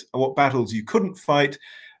fight and what battles you couldn't fight,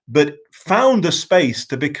 but found a space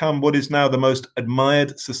to become what is now the most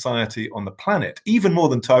admired society on the planet, even more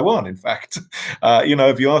than Taiwan, in fact. You know,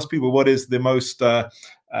 if you ask people what is the most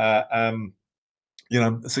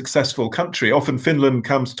successful country, often Finland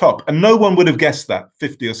comes top. And no one would have guessed that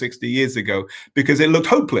 50 or 60 years ago because it looked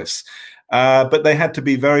hopeless. But they had to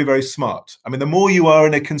be very, very smart. I mean, the more you are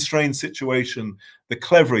in a constrained situation, the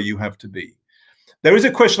cleverer you have to be. There is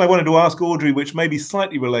a question I wanted to ask Audrey, which maybe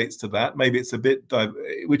slightly relates to that. Maybe it's a bit,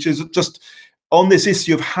 which is just on this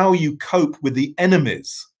issue of how you cope with the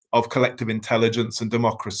enemies of collective intelligence and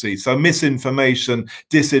democracy. So misinformation,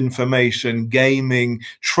 disinformation, gaming,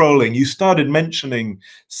 trolling. You started mentioning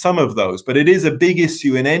some of those, but it is a big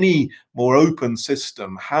issue in any more open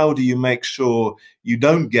system. How do you make sure you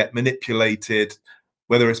don't get manipulated,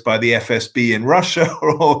 whether it's by the FSB in Russia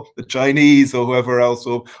or the Chinese or whoever else,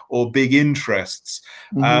 or big interests?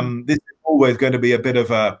 Mm-hmm. This is always going to be a bit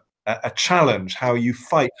of a challenge, how you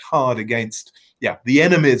fight hard against the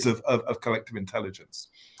enemies of collective intelligence.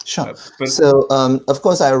 Sure. So, of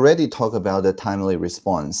course, I already talked about the timely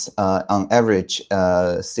response. On average,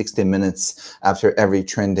 60 minutes after every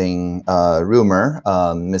trending rumor,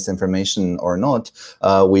 misinformation or not,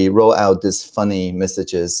 we roll out these funny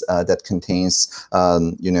messages that contains,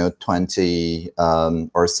 20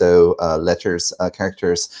 or so letters,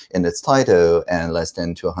 characters in its title, and less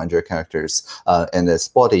than 200 characters in its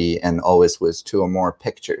body, and always with 2 or more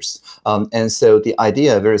pictures. And so the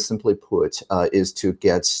idea, very simply put, is to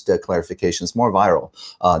get the clarifications more viral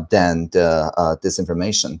than the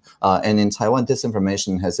disinformation. And in Taiwan,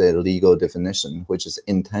 disinformation has a legal definition, which is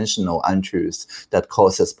intentional untruth that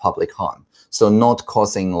causes public harm. So not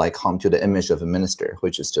causing like harm to the image of a minister,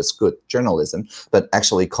 which is just good journalism, but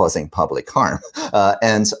actually causing public harm.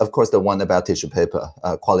 And of course, the one about tissue paper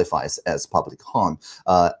qualifies as public harm.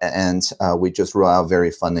 And we just roll out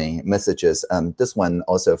very funny messages. This one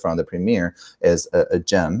also from the premiere is a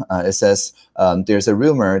gem. It says, there's a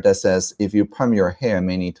rumor that says if you perm your hair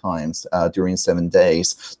many times during 7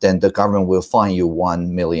 days, then the government will fine you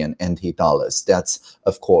 1 million NT dollars. That's,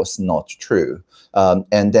 of course, not true.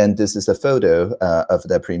 And then this is a photo of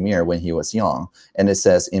the premier when he was young. And it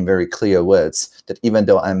says in very clear words that even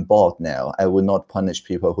though I'm bald now, I will not punish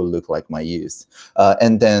people who look like my youth.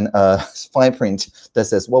 And then fine print that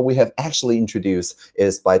says what we have actually introduced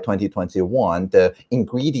is by 2021, the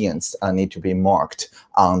ingredients need to be marked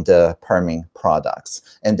on the perming products.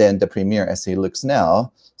 And then the premier, as he looks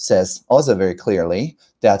now, says also very clearly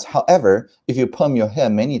that, however, if you perm your hair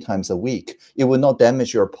many times a week, it will not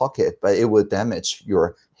damage your pocket, but it will damage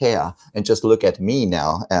your hair. And just look at me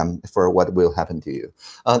now for what will happen to you.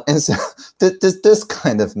 And so this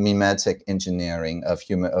kind of mimetic engineering of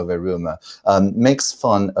humor over rumor makes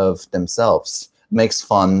fun of themselves, makes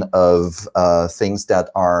fun of things that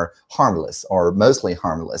are harmless or mostly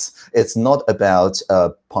harmless. It's not about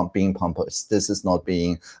being pompous. This is not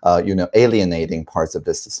being, alienating parts of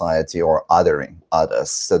the society or othering others.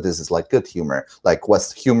 So this is like good humor, like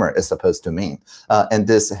what humor is supposed to mean. And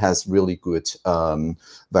this has really good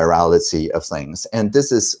virality of things. And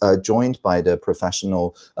this is joined by the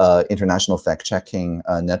professional international fact-checking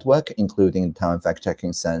network, including Taiwan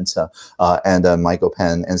Fact-Checking Center and Michael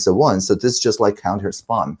Penn and so on. So this is just like counter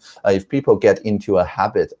spam. If people get into a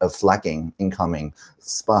habit of flagging incoming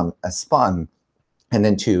spam, and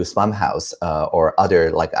then to spam house or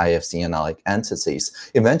other like IFCN like entities,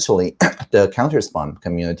 eventually the counter spam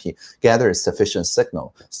community gathers sufficient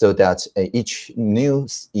signal so that each new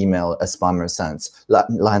email a spammer sends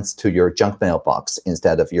lands to your junk mailbox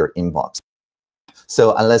instead of your inbox.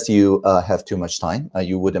 So unless you have too much time,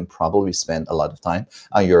 you wouldn't probably spend a lot of time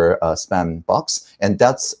on your spam box. And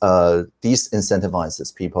that's these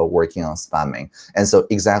incentivizes people working on spamming. And so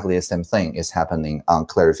exactly the same thing is happening on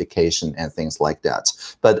clarification and things like that.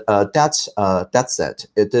 But that said,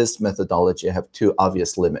 this methodology have 2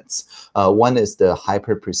 obvious limits. One is the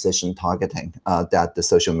hyper precision targeting that the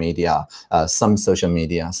social media, some social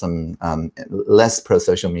media, some less pro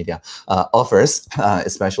social media offers,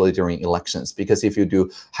 especially during elections. Because if you you do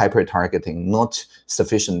hyper-targeting, not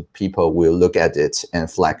sufficient people will look at it and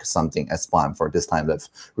flag something as spam for this type of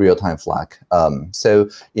real-time flag. So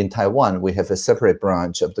in Taiwan, we have a separate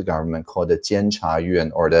branch of the government called the 监察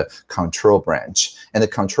院, or the control branch. And the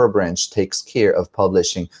control branch takes care of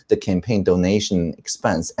publishing the campaign donation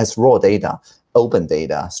expense as raw data, open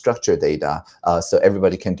data, structured data, so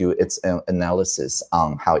everybody can do its own analysis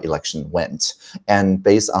on how election went. And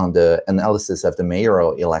based on the analysis of the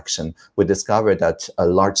mayoral election, we discovered that a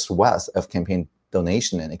large swath of campaign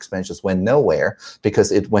donation and expenses went nowhere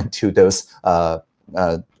because it went to those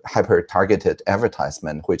hyper-targeted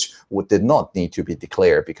advertisement, which did not need to be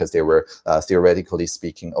declared because they were theoretically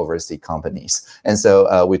speaking overseas companies. And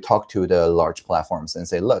so we talked to the large platforms and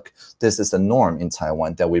say, look, this is the norm in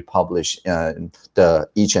Taiwan that we publish the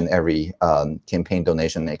each and every campaign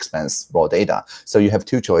donation expense raw data. So you have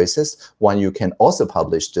two choices. One, you can also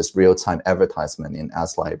publish this real-time advertisement in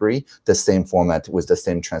Ads Library, the same format with the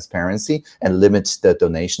same transparency, and limit the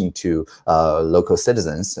donation to local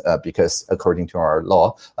citizens because according to our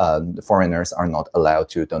law, foreigners are not allowed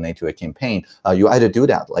to donate to a campaign. You either do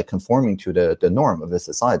that, like conforming to the norm of the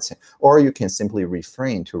society, or you can simply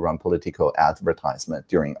refrain to run political advertisement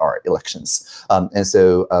during our elections. And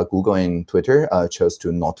so Google and Twitter chose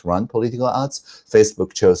to not run political ads.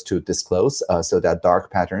 Facebook chose to disclose so that dark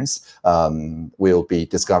patterns will be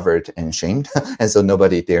discovered and shamed. And so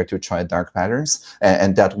nobody dare to try dark patterns.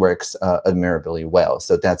 And that works admirably well.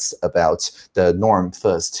 So that's about the norm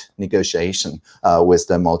first negotiation with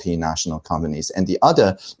the multinational companies. And the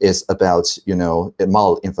other is about,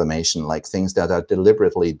 malinformation, like things that are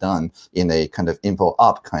deliberately done in a kind of info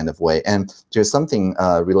up kind of way. And there's something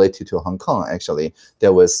related to Hong Kong, actually,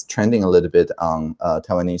 that was trending a little bit on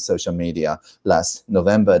Taiwanese social media last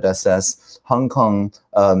November that says, Hong Kong,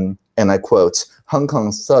 and I quote, Hong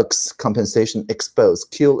Kong thugs compensation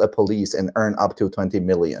exposed, kill a police and earn up to 20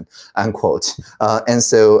 million, unquote. And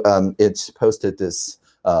so it posted this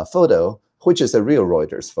photo, which is a real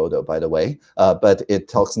Reuters photo, by the way, but it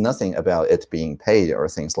talks nothing about it being paid or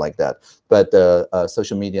things like that. But the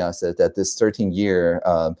social media said that this 13-year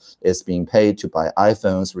is being paid to buy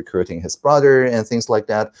iPhones, recruiting his brother and things like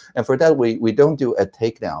that. And for that, we don't do a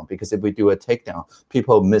takedown, because if we do a takedown,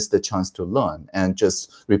 people miss the chance to learn, and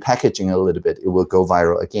just repackaging a little bit, it will go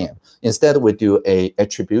viral again. Instead, we do a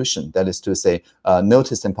attribution, that is to say,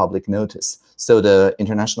 notice and public notice. So the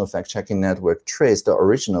International Fact-Checking Network traced the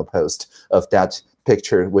original post of that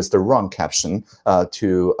picture with the wrong caption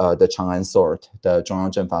to the Chang'an Sword, the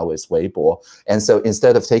Zhongyang Zhenfawei's Weibo. And so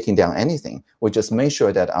instead of taking down anything, we just make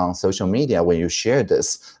sure that on social media, when you share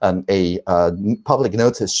this, a public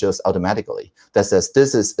notice shows automatically that says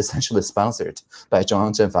this is essentially sponsored by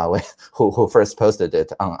Zhongyang Zhenfawei, who first posted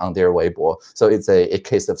it on their Weibo. So it's a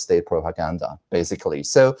case of state propaganda, basically.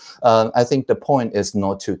 So I think the point is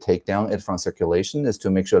not to take down it from circulation, is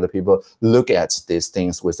to make sure that people look at these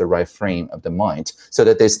things with the right frame of the mind, so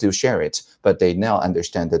that they still share it, but they now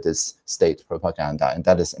understand that it's state propaganda, and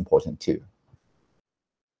that is important too.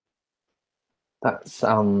 That's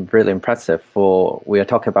really impressive. We are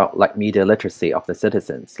talking about like media literacy of the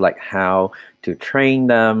citizens, like how to train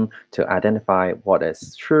them to identify what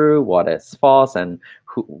is true, what is false, and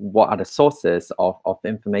what are the sources of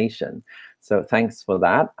information. So thanks for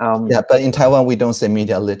that. Yeah, but in Taiwan, we don't say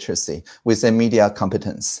media literacy. We say media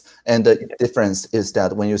competence. And the difference is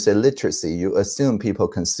that when you say literacy, you assume people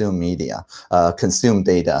consume media, consume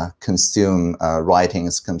data, consume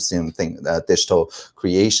writings, consume digital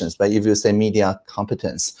creations. But if you say media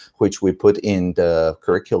competence, which we put in the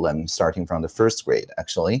curriculum starting from the first grade,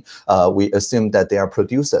 actually, we assume that they are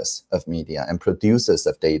producers of media and producers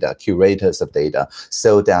of data, curators of data,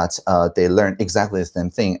 so that they learn exactly the same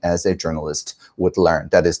thing as a journalist would learn.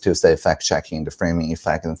 That is to say, fact-checking, the framing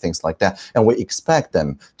effect, and things like that. And we expect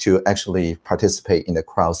them to actually participate in the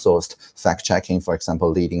crowdsourced fact-checking, for example,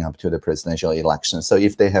 leading up to the presidential election. So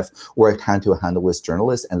if they have worked hand-to-hand with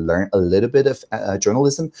journalists and learned a little bit of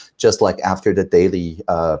journalism, just like after the daily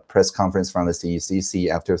press conference from the CECC,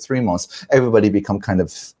 after 3 months, everybody become kind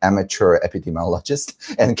of amateur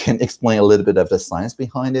epidemiologist and can explain a little bit of the science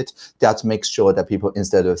behind it. That makes sure that people,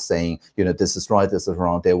 instead of saying, this is right, this is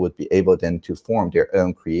wrong, they would be able then to form their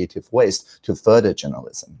own creative ways to further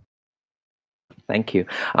journalism. Thank you.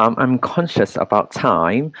 I'm conscious about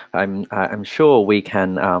time. I'm sure we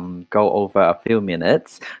can go over a few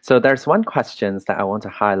minutes. So there's one question that I want to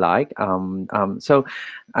highlight. So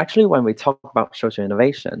actually, when we talk about social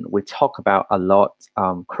innovation, we talk about a lot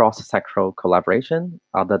cross-sectoral collaboration,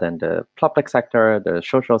 other than the public sector, the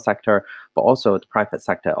social sector. but also the private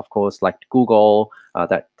sector, of course, like Google,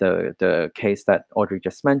 that the case that Audrey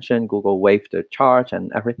just mentioned, Google waived the charge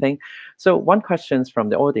and everything. So one question from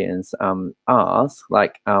the audience asks,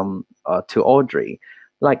 like, to Audrey,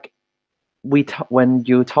 like, when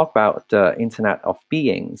you talk about the Internet of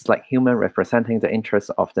Beings, like human representing the interests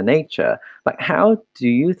of the nature, like how do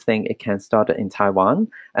you think it can start in Taiwan?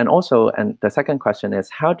 And also, and the second question is,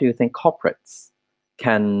 how do you think corporates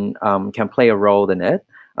can play a role in it,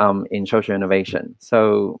 in social innovation?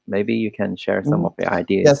 So maybe you can share some of your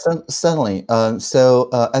ideas. Yes, certainly.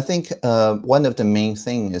 I think one of the main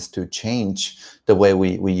things is to change the way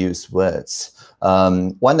we use words.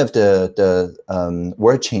 One of the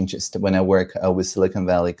word changes when I work with Silicon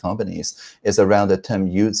Valley companies is around the term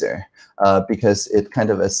user, because it kind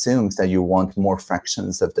of assumes that you want more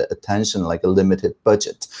fractions of the attention, like a limited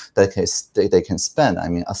budget that they can spend. I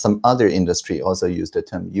mean, some other industry also use the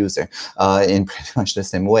term user in pretty much the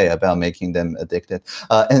same way about making them addicted.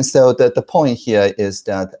 And so the point here is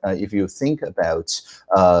that if you think about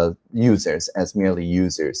users as merely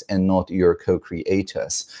users and not your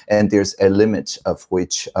co-creators, and there's a limit of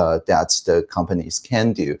which that the companies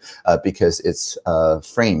can do because it's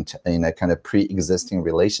framed in a kind of pre-existing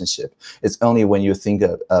relationship. It's only when you think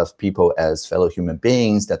of people as fellow human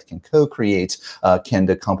beings that can co-create, can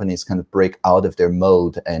the companies kind of break out of their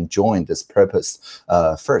mold and join this purpose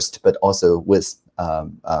first, but also with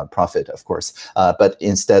profit, of course, but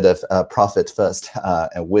instead of profit first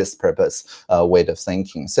and with purpose way of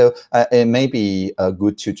thinking. So it may be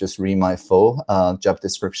good to just read my full job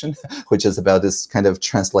description, which is about this kind of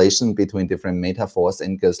translation between different metaphors,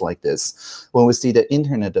 and goes like this. When we see the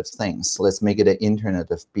Internet of Things, let's make it an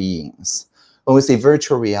Internet of Beings. When we see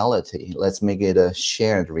virtual reality, let's make it a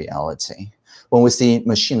shared reality. When we see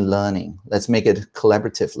machine learning, let's make it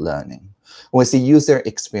collaborative learning. When we see user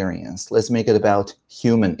experience, let's make it about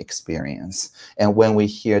human experience. And when we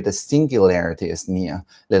hear the singularity is near,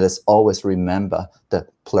 let us always remember the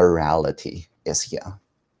plurality is here.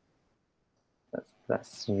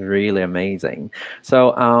 That's really amazing.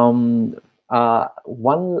 So I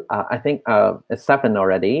think it's 7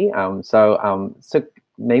 already. So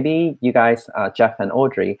maybe you guys, Geoff and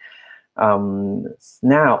Audrey,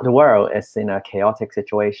 now the world is in a chaotic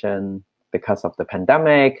situation because of the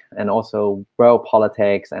pandemic and also world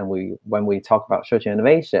politics. And when we talk about social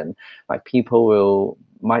innovation, like people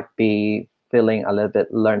might be feeling a little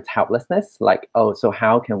bit learned helplessness, like, oh, so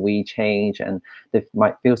how can we change? And they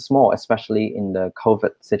might feel small, especially in the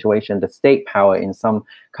COVID situation. The state power in some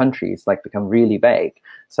countries like become really big.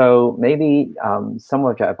 So maybe some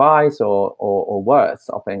of your advice or words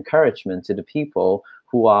of encouragement to the people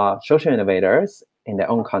who are social innovators in their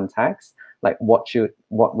own context, like what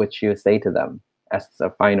would you say to them as a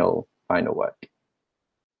final word?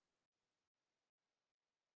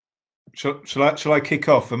 Shall I kick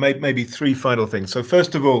off? And maybe 3 final things. So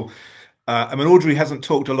first of all, I mean, Audrey hasn't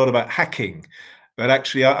talked a lot about hacking, but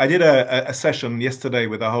actually I did a session yesterday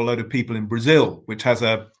with a whole load of people in Brazil, which has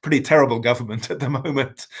a pretty terrible government at the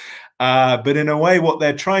moment. But in a way, what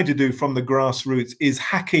they're trying to do from the grassroots is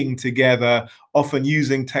hacking together, often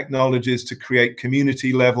using technologies to create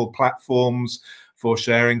community level platforms for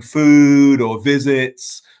sharing food or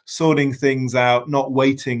visits, sorting things out, not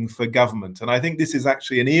waiting for government. And I think this is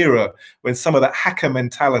actually an era when some of that hacker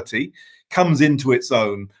mentality comes into its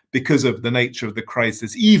own because of the nature of the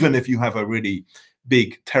crisis, even if you have a really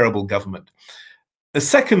big, terrible government. The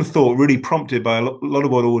second thought, really prompted by a lot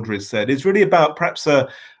of what Audrey said, is really about perhaps a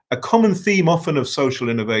common theme often of social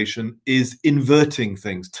innovation is inverting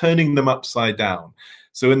things, turning them upside down.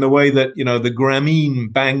 So in the way that, you know, the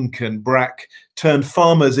Grameen Bank and BRAC turned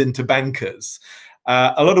farmers into bankers,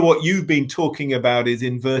 a lot of what you've been talking about is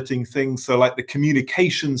inverting things. So like the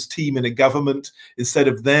communications team in a government, instead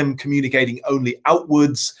of them communicating only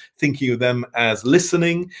outwards, thinking of them as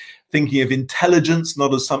listening, thinking of intelligence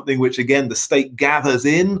not as something which, again, the state gathers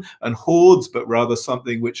in and hoards, but rather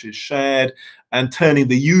something which is shared, and turning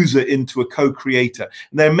the user into a co-creator.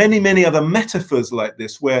 And there are many, many other metaphors like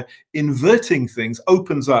this where inverting things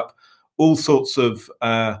opens up all sorts of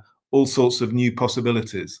new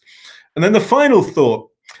possibilities. And then the final thought,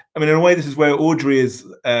 I mean, in a way, this is where Audrey is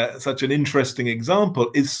such an interesting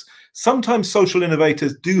example, is sometimes social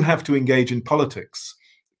innovators do have to engage in politics,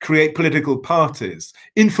 create political parties,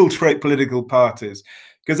 infiltrate political parties.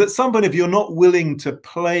 Because at some point, if you're not willing to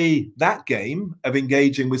play that game of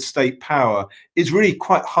engaging with state power, it's really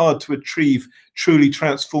quite hard to achieve truly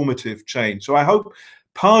transformative change. So I hope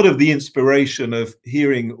part of the inspiration of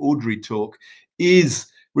hearing Audrey talk is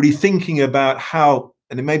really thinking about how,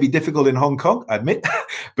 and it may be difficult in Hong Kong, I admit,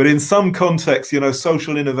 but in some contexts, you know,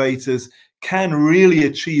 social innovators can really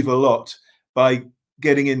achieve a lot by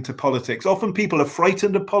getting into politics. Often people are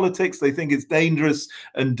frightened of politics. They think it's dangerous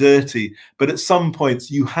and dirty. But at some points,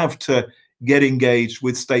 you have to get engaged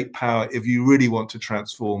with state power if you really want to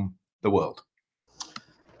transform the world.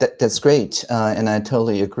 That's great. And I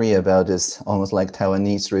totally agree about this, almost like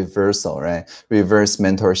Taiwanese reversal, right? Reverse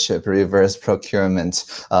mentorship, reverse procurement.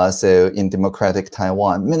 So in democratic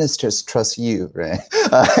Taiwan, ministers trust you, right?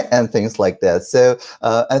 And things like that. So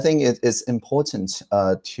I think it is important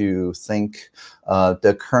to think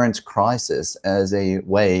the current crisis as a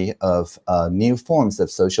way of new forms of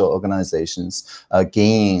social organizations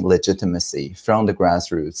gaining legitimacy from the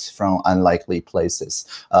grassroots, from unlikely places.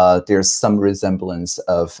 There's some resemblance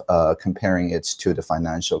of comparing it to the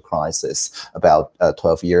financial crisis about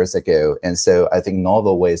 12 years ago. And so I think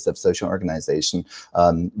novel ways of social organization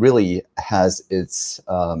really has its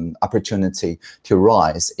opportunity to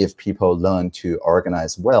rise if people learn to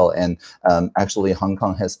organize well. And actually, Hong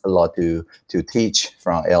Kong has a lot to teach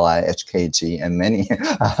from LI, HKG, and many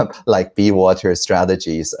like Be Water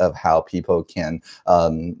strategies of how people can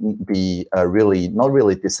be really, not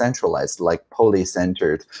really decentralized, like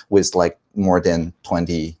poly-centered with like more than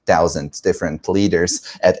 20,000 different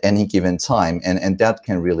leaders at any given time. And that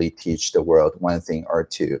can really teach the world one thing or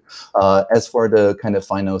two. As for the kind of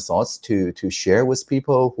final thoughts to share with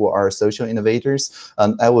people who are social innovators,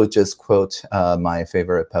 I will just quote my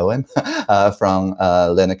favorite poem from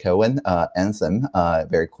Leonard Cohen, Anthem,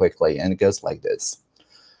 very quickly. And it goes like this.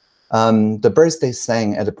 The birds they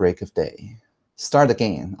sang at the break of day. Start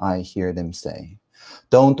again, I hear them say.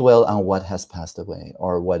 Don't dwell on what has passed away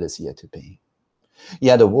or what is yet to be.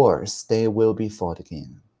 Yet the wars, they will be fought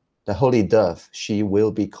again. The holy dove, she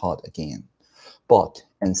will be caught again. Bought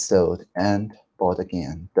and sold and bought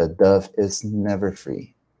again. The dove is never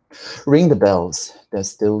free. Ring the bells that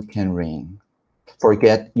still can ring.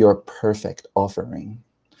 Forget your perfect offering.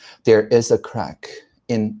 There is a crack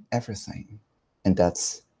in everything, and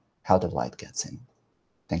that's how the light gets in.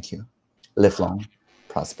 Thank you. Live long,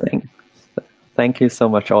 prosper. Thank you so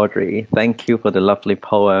much, Audrey. Thank you for the lovely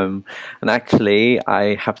poem. And actually,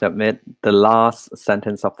 I have to admit, the last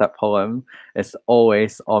sentence of that poem is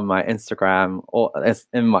always on my Instagram or it's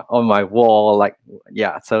on my wall. Like,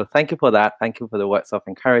 yeah. So thank you for that. Thank you for the words of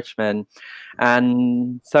encouragement.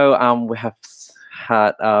 And so we have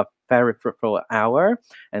had a very fruitful hour.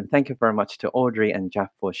 And thank you very much to Audrey and Geoff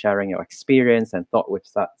for sharing your experience and thought with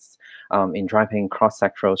us in driving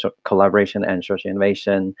cross-sectoral collaboration and social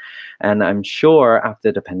innovation. And I'm sure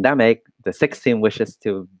after the pandemic, the 6 team wishes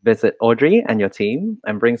to visit Audrey and your team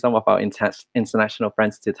and bring some of our international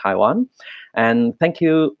friends to Taiwan. And thank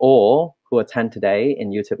you all who attend today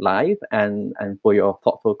in YouTube Live and for your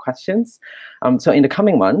thoughtful questions. So in the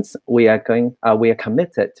coming months, we are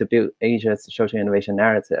committed to build Asia's social innovation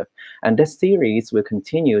narrative. And this series will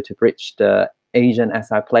continue to bridge the Asian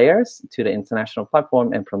SI players to the international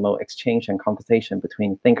platform and promote exchange and conversation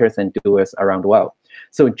between thinkers and doers around the world.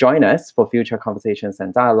 So join us for future conversations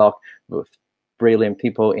and dialogue with brilliant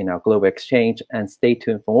people in our global exchange, and stay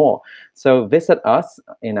tuned for more. So visit us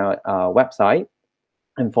in our website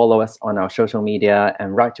and follow us on our social media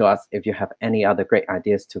and write to us if you have any other great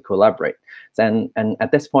ideas to collaborate. And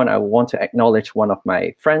at this point, I want to acknowledge one of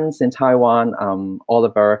my friends in Taiwan,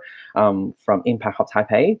 Oliver from Impact Hub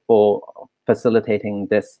Taipei, for facilitating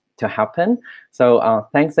this to happen. So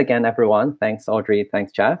thanks again, everyone. Thanks, Audrey.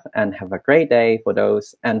 Thanks, Geoff. And have a great day for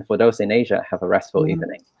those. And for those in Asia, have a restful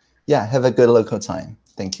evening. Yeah, have a good local time.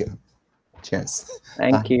 Thank you. Cheers.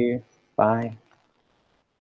 Thank you. Bye.